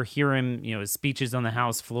bones. If you ever hear him, his speeches on the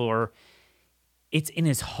House floor, it's in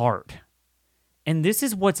his heart. And this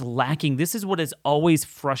is what's lacking. This is what has always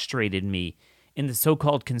frustrated me in the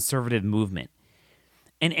so-called conservative movement.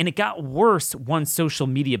 And it got worse once social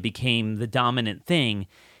media became the dominant thing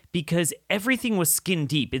because everything was skin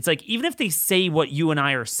deep. It's like, even if they say what you and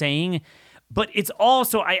I are saying, but it's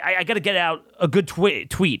also, I got to get out a good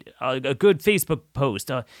tweet, a good Facebook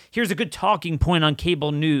post. Here's a good talking point on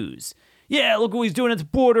cable news. Yeah, look what he's doing at the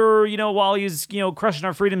border, while he's, crushing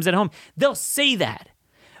our freedoms at home. They'll say that.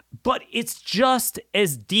 But it's just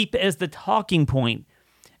as deep as the talking point,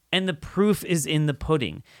 and the proof is in the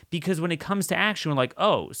pudding. Because when it comes to action, we're like,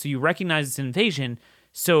 oh, so you recognize it's an invasion,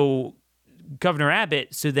 so Governor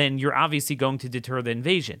Abbott, so then you're obviously going to deter the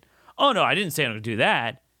invasion. Oh, no, I didn't say I'm going to do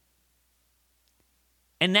that.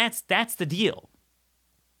 And that's the deal.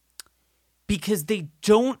 Because they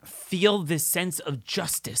don't feel this sense of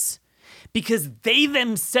justice. Because they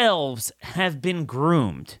themselves have been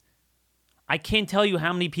groomed. I can't tell you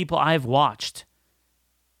how many people I've watched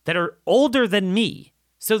that are older than me,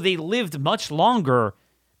 so they lived much longer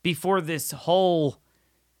before this whole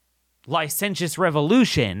licentious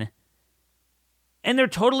revolution, and they're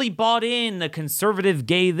totally bought in, the conservative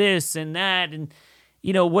gay this and that, and,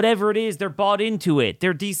 whatever it is, they're bought into it.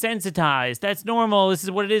 They're desensitized. That's normal. This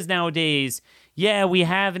is what it is nowadays. Yeah, we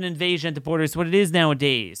have an invasion at the border. It's what it is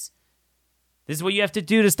nowadays. This is what you have to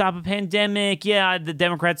do to stop a pandemic. Yeah, the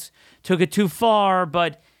Democrats took it too far,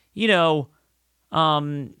 but, we're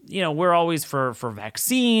always for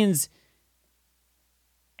vaccines.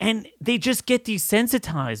 And they just get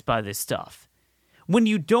desensitized by this stuff. When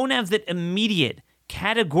you don't have that immediate,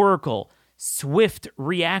 categorical, swift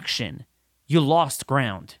reaction, you lost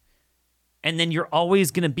ground. And then you're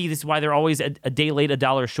always going to be, this is why they're always a day late,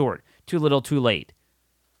 $1 short. Too little, too late.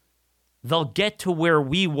 They'll get to where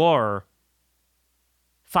we were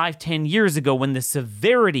 5-10 years ago when the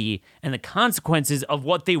severity and the consequences of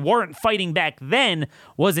what they weren't fighting back then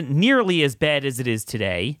wasn't nearly as bad as it is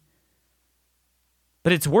today.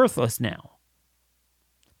 But it's worthless now.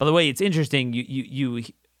 By the way, it's interesting. You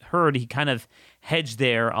heard he kind of hedged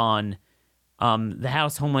there on the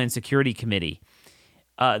House Homeland Security Committee.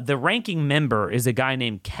 The ranking member is a guy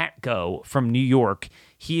named Katko from New York.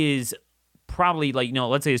 He is probably,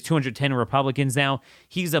 let's say there's 210 Republicans now.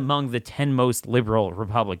 He's among the 10 most liberal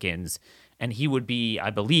Republicans, and he would be, I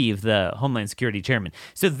believe, the Homeland Security chairman.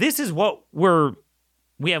 So this is what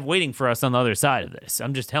we have waiting for us on the other side of this.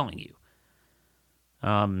 I'm just telling you.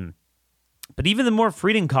 But even the more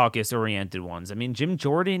Freedom Caucus-oriented ones, Jim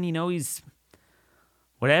Jordan, he's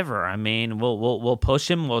whatever. We'll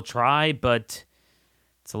push him, we'll try, but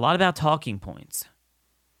It's a lot about talking points.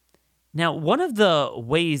 Now, one of the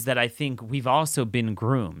ways that I think we've also been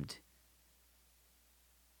groomed,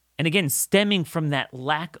 and again, stemming from that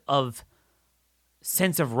lack of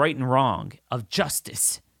sense of right and wrong, of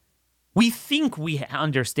justice, we think we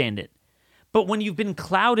understand it. But when you've been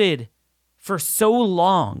clouded for so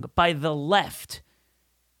long by the left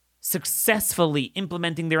successfully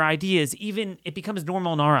implementing their ideas, even it becomes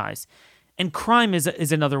normal in our eyes. And crime is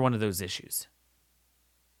another one of those issues.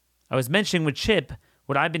 I was mentioning with Chip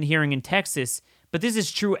what I've been hearing in Texas, but this is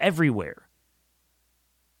true everywhere.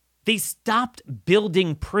 They stopped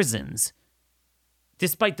building prisons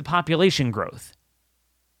despite the population growth.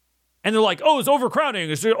 And they're like, oh, it's overcrowding,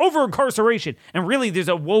 it's over-incarceration. And really, there's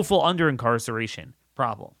a woeful under-incarceration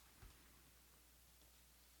problem.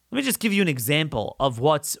 Let me just give you an example of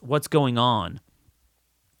what's going on.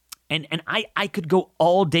 And I could go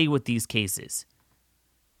all day with these cases.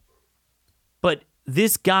 But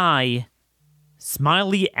this guy,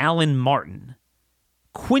 Smiley Allen Martin,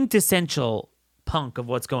 quintessential punk of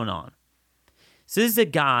what's going on. So this is a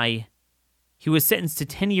guy, he was sentenced to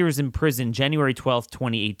 10 years in prison January 12th,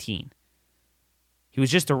 2018. He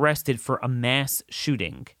was just arrested for a mass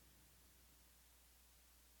shooting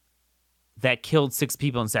that killed 6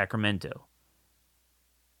 people in Sacramento.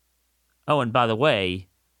 Oh, and by the way,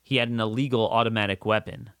 he had an illegal automatic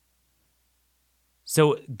weapon.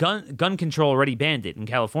 So gun control already banned it in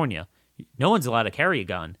California. No one's allowed to carry a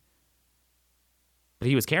gun. But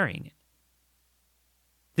he was carrying it.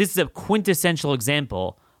 This is a quintessential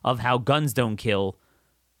example of how guns don't kill.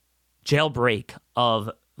 Jailbreak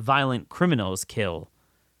of violent criminals kill.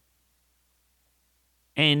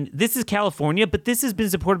 And this is California, but this has been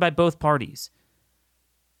supported by both parties.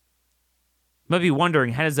 You might be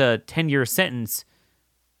wondering, how does a 10-year sentence,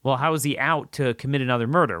 well, how is he out to commit another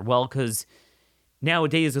murder? Well, because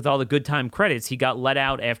nowadays with all the good time credits, he got let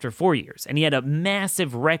out after 4 years. And he had a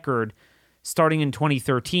massive record starting in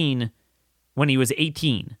 2013 when he was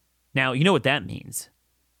 18. Now, you know what that means.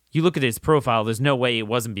 You look at his profile, there's no way it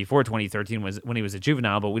wasn't before 2013 was when he was a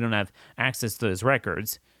juvenile, but we don't have access to those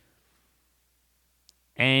records.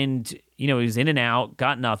 And, he was in and out,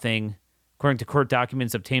 got nothing. According to court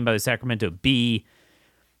documents obtained by the Sacramento Bee,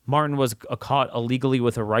 Martin was caught illegally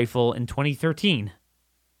with a rifle in 2013.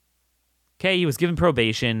 Okay, he was given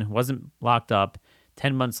probation, wasn't locked up.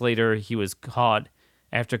 10 months later, he was caught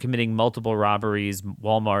after committing multiple robberies,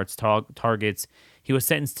 Walmarts, Targets. He was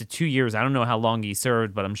sentenced to 2 years. I don't know how long he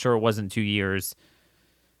served, but I'm sure it wasn't 2 years.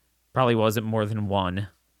 Probably wasn't more than 1.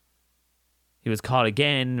 He was caught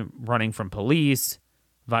again running from police,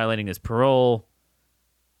 violating his parole.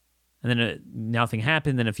 And then nothing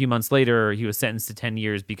happened. Then a few months later, he was sentenced to 10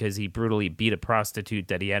 years because he brutally beat a prostitute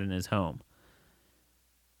that he had in his home.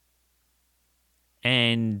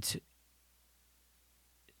 And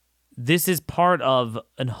this is part of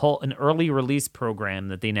an early release program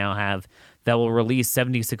that they now have that will release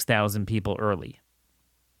 76,000 people early.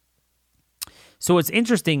 So what's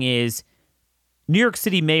interesting is New York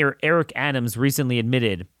City Mayor Eric Adams recently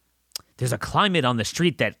admitted there's a climate on the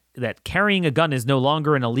street that carrying a gun is no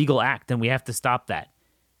longer an illegal act, and we have to stop that.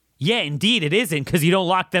 Yeah, indeed it isn't, because you don't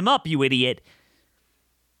lock them up, you idiot.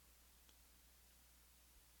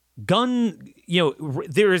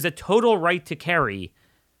 There is a total right to carry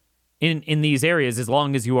in these areas as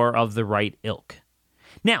long as you are of the right ilk.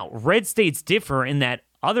 Now, red states differ in that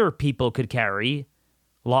other people could carry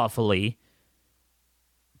lawfully,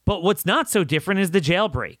 but what's not so different is the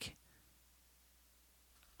jailbreak.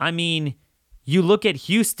 I mean, you look at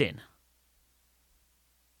Houston,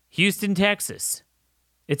 Texas.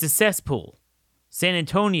 It's a cesspool. San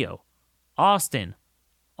Antonio, Austin,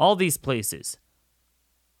 all these places.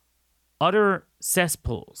 Utter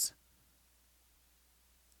cesspools.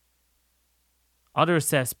 Utter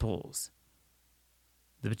cesspools.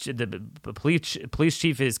 The police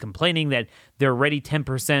chief is complaining that they're already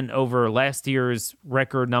 10% over last year's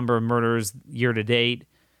record number of murders year to date.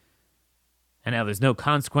 And now there's no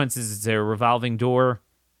consequences. It's a revolving door.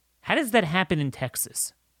 How does that happen in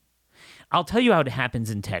Texas? I'll tell you how it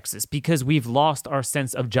happens in Texas, because we've lost our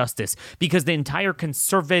sense of justice, because the entire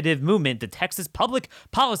conservative movement, the Texas Public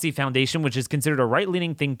Policy Foundation, which is considered a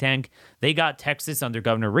right-leaning think tank, they got Texas under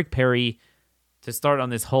Governor Rick Perry to start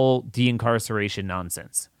on this whole de-incarceration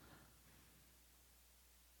nonsense.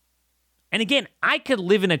 And again, I could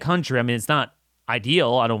live in a country, I mean, it's not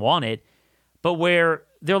ideal, I don't want it, but where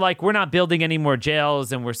they're like, we're not building any more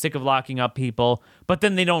jails and we're sick of locking up people, but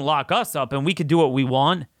then they don't lock us up and we could do what we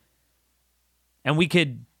want and we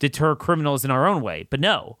could deter criminals in our own way. But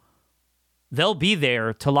no, they'll be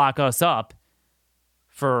there to lock us up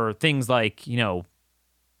for things like,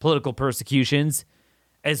 political persecutions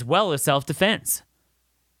as well as self-defense.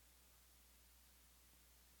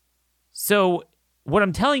 So what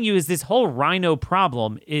I'm telling you is this whole rhino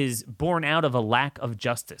problem is born out of a lack of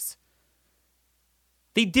justice.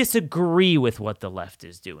 They disagree with what the left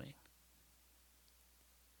is doing.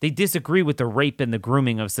 They disagree with the rape and the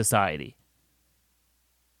grooming of society.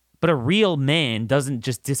 But a real man doesn't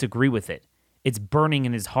just disagree with it. It's burning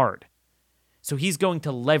in his heart. So he's going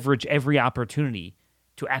to leverage every opportunity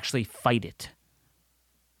to actually fight it.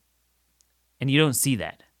 And you don't see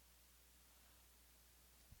that.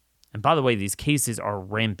 And by the way, these cases are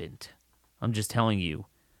rampant. I'm just telling you.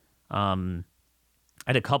 I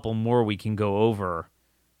had a couple more we can go over.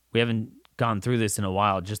 We haven't gone through this in a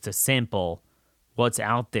while, just to sample what's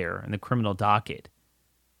out there in the criminal docket.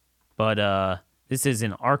 But this is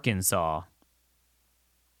in Arkansas.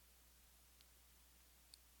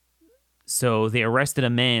 So they arrested a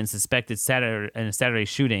man suspected in a Saturday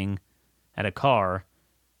shooting at a car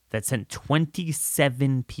that sent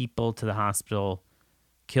 27 people to the hospital,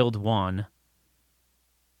 killed one.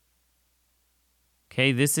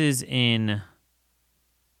 Okay, this is in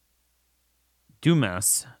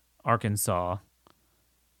Dumas, Arkansas.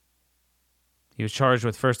 He was charged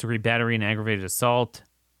with first-degree battery and aggravated assault.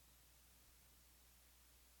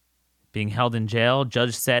 Being held in jail.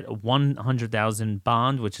 Judge set $100,000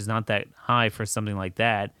 bond, which is not that high for something like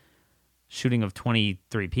that. Shooting of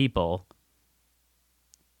 23 people.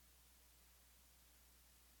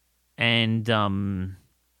 And,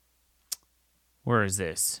 where is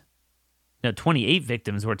this? No, 28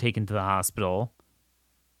 victims were taken to the hospital.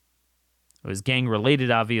 It was gang-related,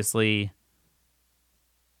 obviously.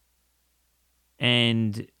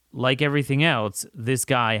 And like everything else, this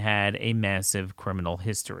guy had a massive criminal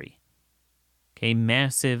history. Okay,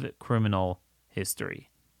 massive criminal history.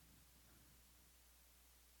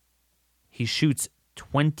 He shoots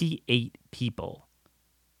 28 people.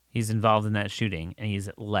 He's involved in that shooting, and he's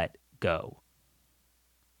let go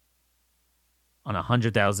on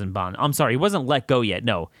 $100,000 bond. I'm sorry, he wasn't let go yet.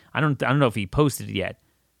 No, I don't know if he posted it yet.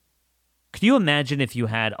 Could you imagine if you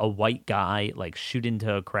had a white guy like shoot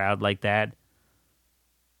into a crowd like that?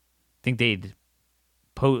 Think they'd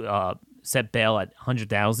set bail at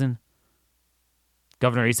 $100,000?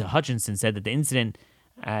 Governor Asa Hutchinson said that the incident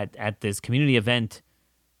at this community event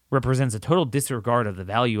represents a total disregard of the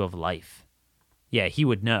value of life. Yeah, he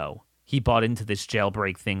would know. He bought into this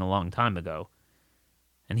jailbreak thing a long time ago.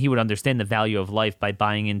 And he would understand the value of life by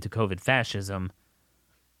buying into COVID fascism.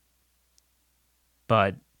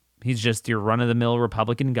 But he's just your run-of-the-mill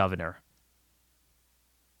Republican governor.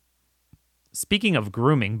 Speaking of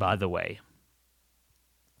grooming, by the way,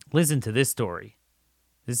 listen to this story.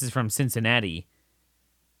 This is from Cincinnati.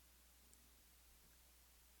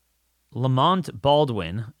 Lamont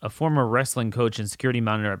Baldwin, a former wrestling coach and security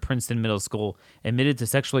monitor at Princeton Middle School, admitted to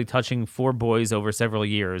sexually touching 4 boys over several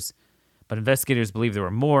years, but investigators believe there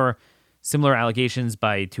were more. Similar allegations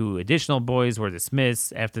by 2 additional boys were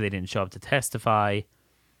dismissed after they didn't show up to testify,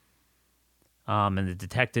 and the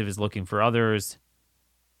detective is looking for others.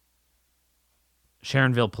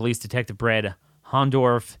 Sharonville Police Detective Brad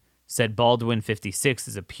Hondorf said Baldwin, 56,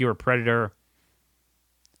 is a pure predator.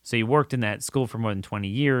 So he worked in that school for more than 20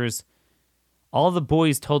 years. All the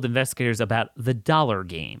boys told investigators about the dollar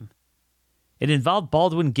game. It involved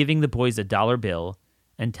Baldwin giving the boys a dollar bill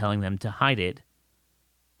and telling them to hide it.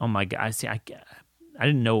 Oh my God. I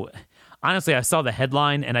didn't know. Honestly, I saw the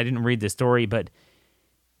headline and I didn't read the story, but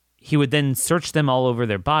he would then search them all over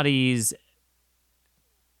their bodies.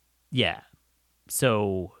 Yeah.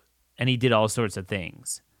 So, and he did all sorts of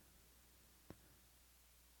things.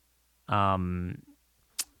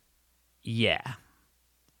 Yeah.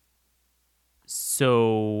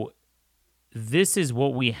 So, this is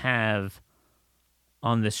what we have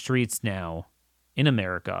on the streets now in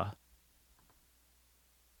America.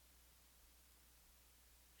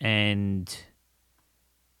 And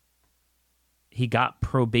he got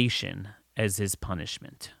probation as his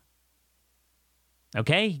punishment.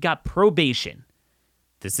 Okay? He got probation.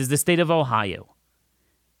 This is the state of Ohio.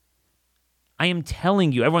 I am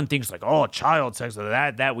telling you, everyone thinks like, oh, child sex,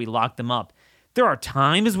 that we lock them up. There are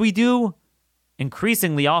times we do.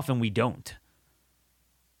 Increasingly often we don't.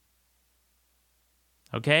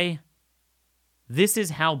 Okay? This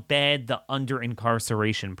is how bad the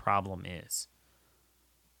under-incarceration problem is.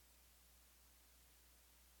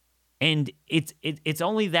 And it's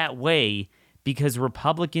only that way because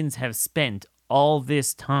Republicans have spent all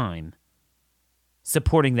this time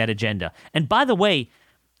supporting that agenda. And by the way,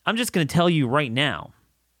 I'm just going to tell you right now,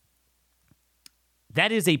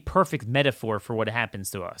 that is a perfect metaphor for what happens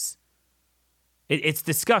to us. It's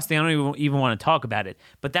disgusting. I don't even want to talk about it.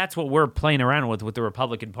 But that's what we're playing around with the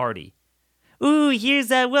Republican Party. Ooh,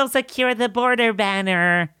 here's a "we'll secure the border"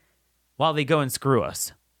 banner, while they go and screw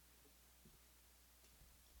us.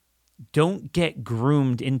 Don't get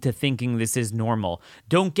groomed into thinking this is normal.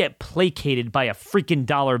 Don't get placated by a freaking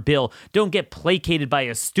dollar bill. Don't get placated by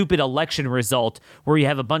a stupid election result where you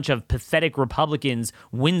have a bunch of pathetic Republicans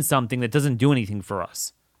win something that doesn't do anything for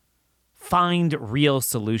us. Find real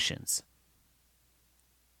solutions.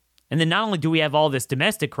 And then not only do we have all this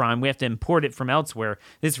domestic crime, we have to import it from elsewhere.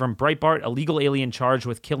 This is from Breitbart: illegal alien charged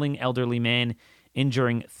with killing elderly man,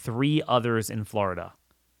 injuring 3 others in Florida.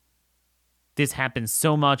 This happens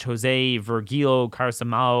so much. Jose Virgilio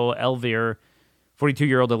Carsamao Elvir,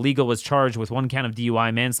 42-year-old illegal, was charged with 1 count of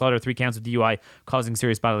DUI manslaughter, 3 counts of DUI causing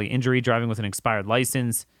serious bodily injury, driving with an expired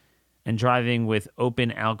license, and driving with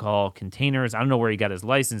open alcohol containers. I don't know where he got his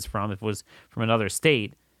license from, if it was from another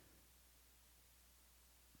state.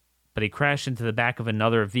 But he crashed into the back of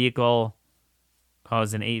another vehicle,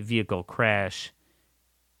 caused an 8-vehicle crash.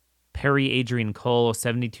 Perry Adrian Cole, a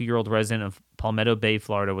 72-year-old resident of Palmetto Bay,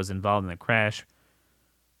 Florida, was involved in the crash,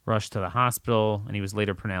 rushed to the hospital, and he was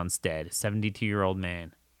later pronounced dead. 72-year-old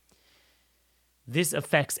man. This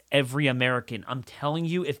affects every American. I'm telling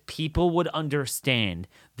you, if people would understand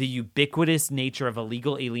the ubiquitous nature of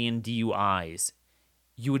illegal alien DUIs,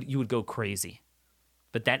 you would go crazy.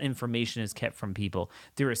 But that information is kept from people.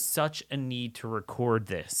 There is such a need to record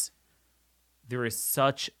this. There is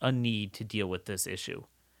such a need to deal with this issue.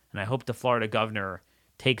 And I hope the Florida governor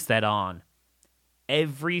takes that on.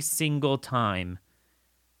 Every single time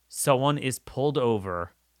someone is pulled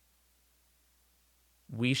over,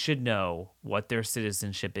 we should know what their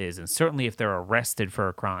citizenship is, and certainly if they're arrested for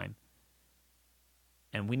a crime.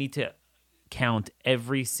 And we need to count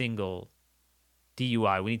every single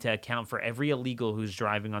DUI. We need to account for every illegal who's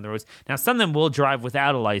driving on the roads. Now, some of them will drive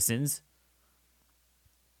without a license,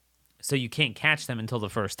 so you can't catch them until the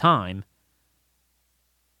first time.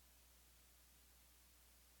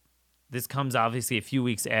 This comes obviously a few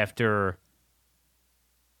weeks after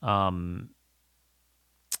a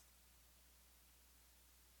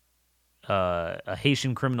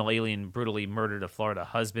Haitian criminal alien brutally murdered a Florida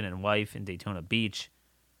husband and wife in Daytona Beach.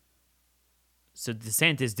 So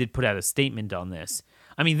DeSantis did put out a statement on this.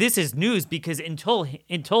 I mean, this is news because until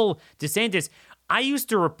DeSantis, I used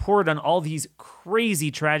to report on all these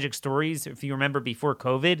crazy tragic stories. If you remember before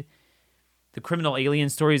COVID, the criminal alien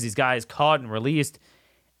stories, these guys caught and released.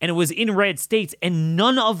 And it was in red states, and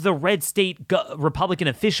none of the red state Republican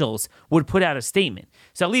officials would put out a statement.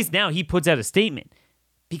 So at least now he puts out a statement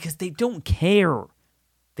because they don't care.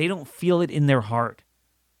 They don't feel it in their heart.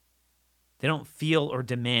 They don't feel or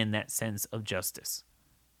demand that sense of justice.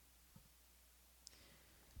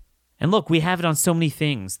 And look, we have it on so many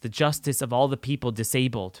things. The justice of all the people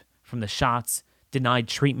disabled from the shots, denied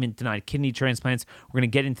treatment, denied kidney transplants. We're going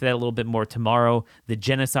to get into that a little bit more tomorrow. The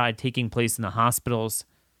genocide taking place in the hospitals.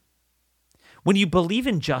 When you believe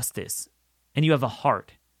in justice and you have a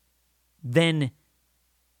heart, then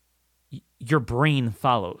your brain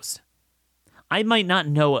follows. I might not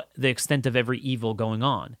know the extent of every evil going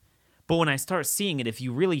on, but when I start seeing it, if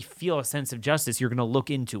you really feel a sense of justice, you're going to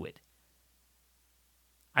look into it.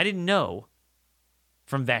 I didn't know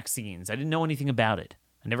from vaccines. I didn't know anything about it.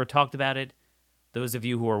 I never talked about it. Those of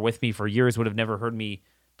you who are with me for years would have never heard me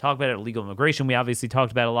talk about it. Illegal immigration, we obviously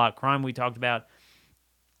talked about a lot. Crime, we talked about.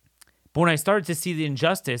 But when I started to see the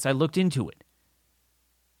injustice, I looked into it.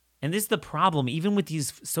 And this is the problem, even with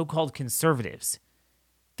these so-called conservatives.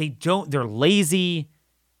 They're lazy,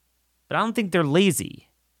 but I don't think they're lazy.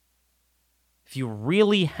 If you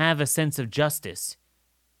really have a sense of justice,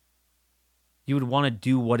 you would want to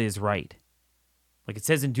do what is right. Like it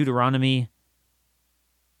says in Deuteronomy,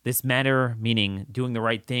 this matter, meaning doing the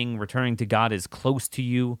right thing, returning to God, is close to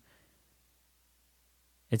you.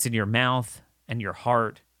 It's in your mouth and your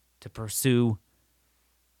heart to pursue.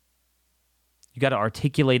 You got to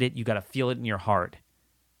articulate it. You got to feel it in your heart.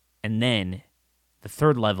 And then the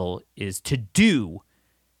third level is to do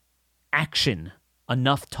action.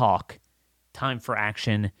 Enough talk. Time for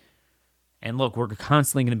action. And look, we're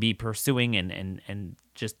constantly going to be pursuing and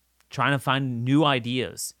just trying to find new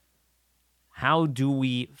ideas. How do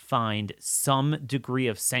we find some degree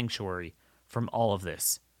of sanctuary from all of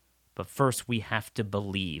this? But first, we have to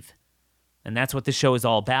believe. And that's what this show is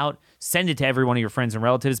all about. Send it to every one of your friends and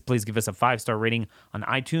relatives. Please give us a 5-star rating on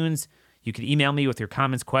iTunes. You can email me with your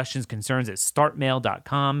comments, questions, concerns at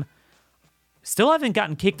startmail.com. Still haven't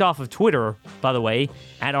gotten kicked off of Twitter, by the way,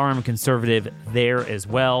 at RM Conservative there as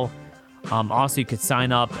well. Also, you could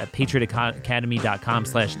sign up at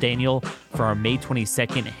patriotacademy.com/Daniel for our May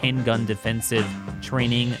 22nd handgun defensive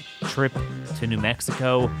training trip to New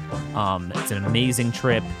Mexico. It's an amazing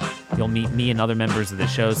trip. You'll meet me and other members of the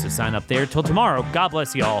show, so sign up there. Till tomorrow, God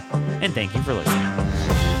bless you all, and thank you for listening.